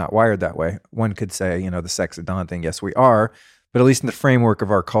not wired that way. One could say, the sex at dawn thing. Yes, we are. But at least in the framework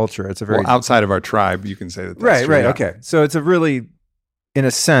of our culture, it's a very... Well, outside of our tribe, you can say that's right, true, right, okay. So it's a really, in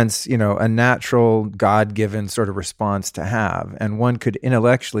a sense, a natural, God-given sort of response to have. And one could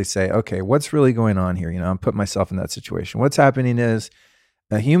intellectually say, okay, what's really going on here? I'm putting myself in that situation. What's happening is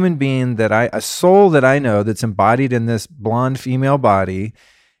a human being a soul that I know that's embodied in this blonde female body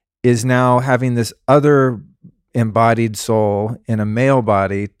is now having this other embodied soul in a male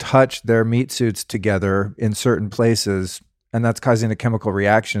body touch their meat suits together in certain places, and that's causing a chemical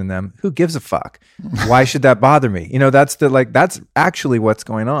reaction in them. Who gives a fuck? Why should that bother me? That's actually what's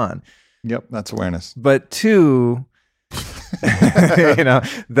going on. Yep, that's awareness. But two,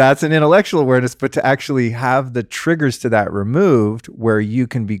 that's an intellectual awareness, but to actually have the triggers to that removed where you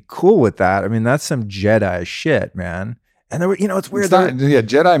can be cool with that. I mean, that's some Jedi shit, man. And there were, it's weird.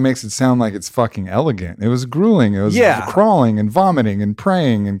 Jedi makes it sound like it's fucking elegant. It was grueling. It was crawling and vomiting and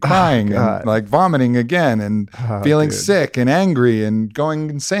praying and crying and like vomiting again and feeling sick and angry and going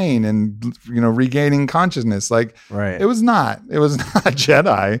insane and regaining consciousness. Like it was not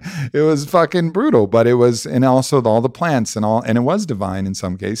Jedi. It was fucking brutal. But it was, and also all the plants and it was divine in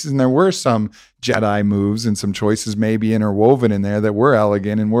some cases. And there were some Jedi moves and some choices maybe interwoven in there that were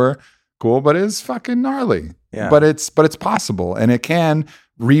elegant and were cool, but it's fucking gnarly. Yeah. But it's possible, and it can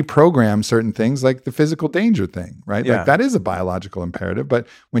reprogram certain things like the physical danger thing, right? Yeah. Like that is a biological imperative. But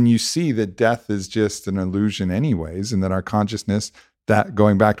when you see that death is just an illusion anyways, and that our consciousness, that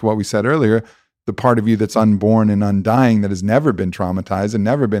going back to what we said earlier, the part of you that's unborn and undying that has never been traumatized and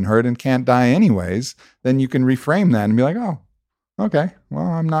never been hurt and can't die anyways, then you can reframe that and be like, oh, okay, well,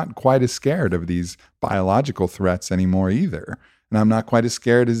 I'm not quite as scared of these biological threats anymore either. And I'm not quite as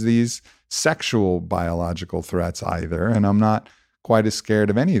scared as these sexual biological threats either. And I'm not quite as scared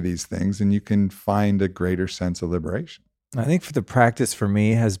of any of these things. And you can find a greater sense of liberation. I think for the practice for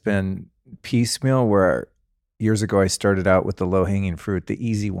me has been piecemeal, where years ago I started out with the low-hanging fruit, the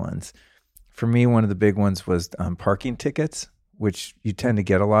easy ones. For me, one of the big ones was parking tickets, which you tend to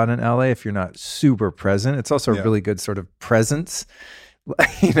get a lot in LA if you're not super present. It's also a really good sort of presence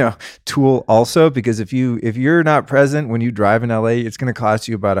tool also, because if you're not present when you drive in LA, it's going to cost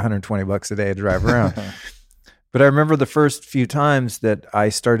you about $120 a day to drive around. But I remember the first few times that I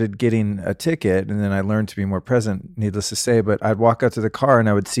started getting a ticket, and then I learned to be more present, needless to say, but I'd walk out to the car and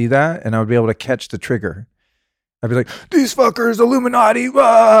I would see that and I would be able to catch the trigger. I'd be like, these fuckers, Illuminati,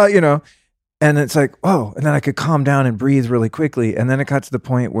 and it's like, whoa. And then I could calm down and breathe really quickly. And then it got to the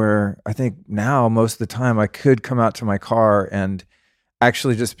point where I think now most of the time I could come out to my car and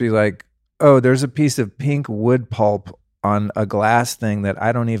actually just be like, oh, there's a piece of pink wood pulp on a glass thing that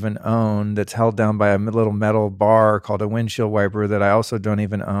I don't even own that's held down by a little metal bar called a windshield wiper that I also don't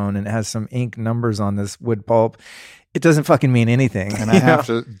even own, and it has some ink numbers on this wood pulp. It doesn't fucking mean anything. And I have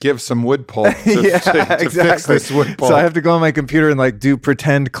to give some wood pulp to fix this wood pulp. So I have to go on my computer and like do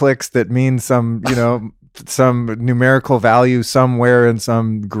pretend clicks that mean some, some numerical value somewhere in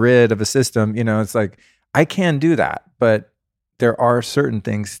some grid of a system. It's like, I can do that, but there are certain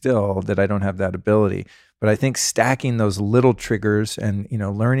things still that I don't have that ability. But I think stacking those little triggers and,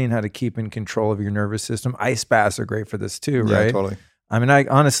 learning how to keep in control of your nervous system. Ice baths are great for this too, right? Yeah, totally. I mean, I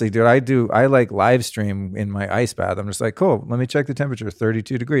honestly, dude, I like live stream in my ice bath. I'm just like, cool, let me check the temperature,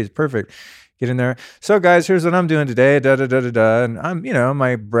 32 degrees, perfect. Get in there. So guys, here's what I'm doing today, da, da, da, da, da. And I'm,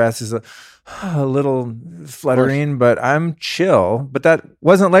 my breath is a little fluttering, but I'm chill. But that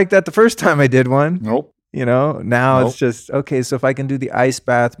wasn't like that the first time I did one. Nope. Now It's just, okay, so if I can do the ice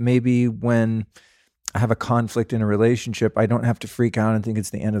bath, maybe when I have a conflict in a relationship, I don't have to freak out and think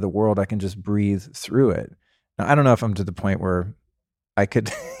it's the end of the world. I can just breathe through it. Now, I don't know if I'm to the point where I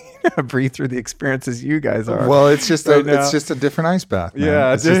could breathe through the experiences you guys are. Well, it's just it's just a different ice bath, man.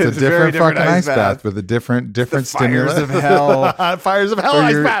 Yeah, it's just a different fucking ice bath with a different stimulus. Fires of hell. Fires of hell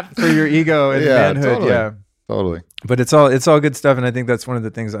ice bath. For your ego and manhood. Totally. Yeah. Totally. But it's all good stuff. And I think that's one of the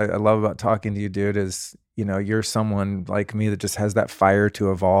things I love about talking to you, dude, is, you're someone like me that just has that fire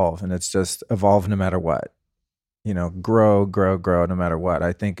to evolve, and it's just evolve no matter what. Grow no matter what.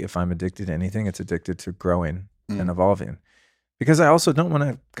 I think if I'm addicted to anything, it's addicted to growing and evolving. Because I also don't want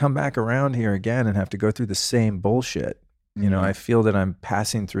to come back around here again and have to go through the same bullshit. I feel that I'm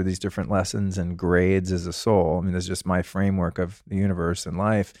passing through these different lessons and grades as a soul. I mean, that's just my framework of the universe and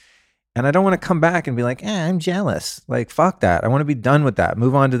life. And I don't want to come back and be like, I'm jealous. Like, fuck that. I want to be done with that.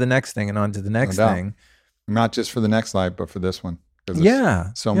 Move on to the next thing and on to the next thing. Not just for the next life, but for this one.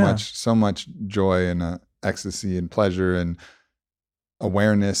 So much joy and ecstasy and pleasure and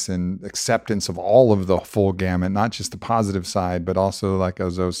awareness and acceptance of all of the full gamut, not just the positive side, but also, like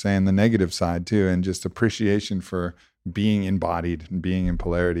as I was saying, the negative side too, and just appreciation for being embodied and being in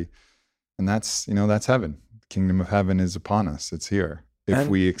polarity. And that's heaven. The kingdom of heaven is upon us. It's here if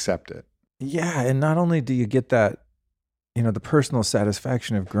we accept it. Yeah. And not only do you get that, the personal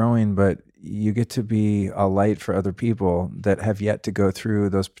satisfaction of growing, but you get to be a light for other people that have yet to go through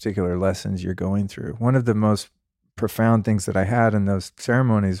those particular lessons you're going through. One of the most profound things that I had in those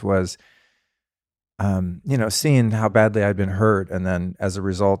ceremonies was, seeing how badly I'd been hurt. And then as a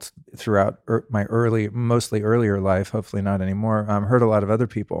result, throughout my mostly earlier life, hopefully not anymore, hurt a lot of other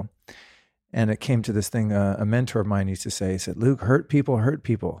people. And it came to this thing, a mentor of mine used to say, he said, Luke, hurt people,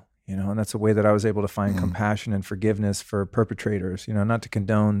 and that's a way that I was able to find compassion and forgiveness for perpetrators, not to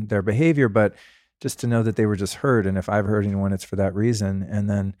condone their behavior, but just to know that they were just hurt. And if I've hurt anyone, it's for that reason. And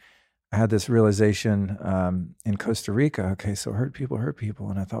then I had this realization in Costa Rica. Okay, so hurt people.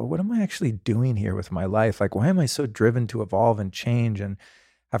 And I thought, well, what am I actually doing here with my life? Like, why am I so driven to evolve and change and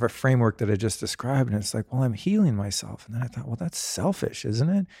have a framework that I just described? And it's like, well, I'm healing myself. And then I thought, well, that's selfish, isn't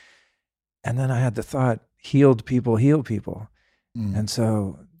it? And then I had the thought, healed people heal people. And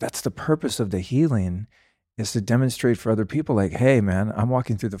so that's the purpose of the healing, is to demonstrate for other people, like, hey, man, I'm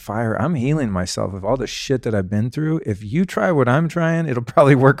walking through the fire. I'm healing myself of all the shit that I've been through. If you try what I'm trying, it'll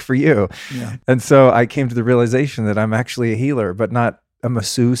probably work for you. Yeah. And so I came to the realization that I'm actually a healer, but not a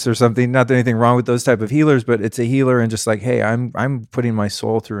masseuse or something. Not that anything wrong with those type of healers, but it's a healer and just like, hey, I'm putting my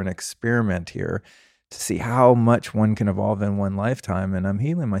soul through an experiment here to see how much one can evolve in one lifetime. And I'm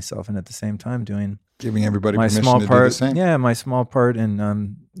healing myself and at the same time giving everybody my permission to do the same. Yeah, my small part in,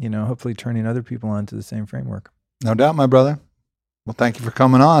 hopefully turning other people onto the same framework. No doubt, my brother. Well, thank you for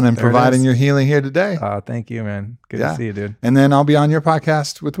coming on and providing your healing here today. Thank you, man. Good to see you, dude. And then I'll be on your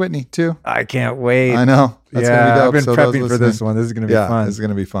podcast with Whitney too. I can't wait. I know. That's going to be dope. I've been prepping for this one. This is going to be fun. This is going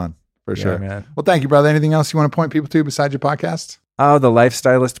to be fun for sure. Man. Well, thank you, brother. Anything else you want to point people to besides your podcast? Oh, the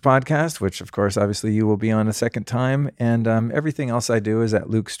Lifestylist podcast, which of course, obviously you will be on a second time. And everything else I do is at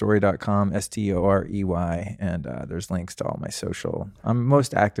lukestorey.com, STOREY. And there's links to all my social. I'm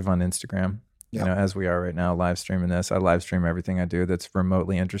most active on Instagram, as we are right now, live streaming this. I live stream everything I do that's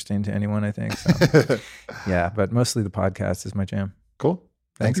remotely interesting to anyone, I think. So, but mostly the podcast is my jam. Cool.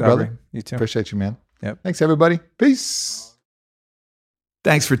 Thanks, brother. Aubrey. You too. Appreciate you, man. Yep. Thanks, everybody. Peace.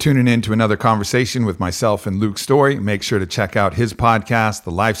 Thanks for tuning in to another conversation with myself and Luke Storey. Make sure to check out his podcast,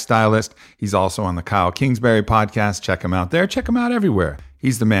 The Lifestylist. He's also on the Kyle Kingsbury podcast. Check him out there. Check him out everywhere.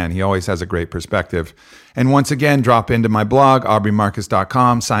 He's the man. He always has a great perspective. And once again, drop into my blog,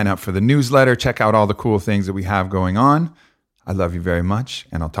 aubreymarcus.com. Sign up for the newsletter. Check out all the cool things that we have going on. I love you very much,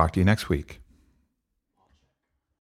 and I'll talk to you next week.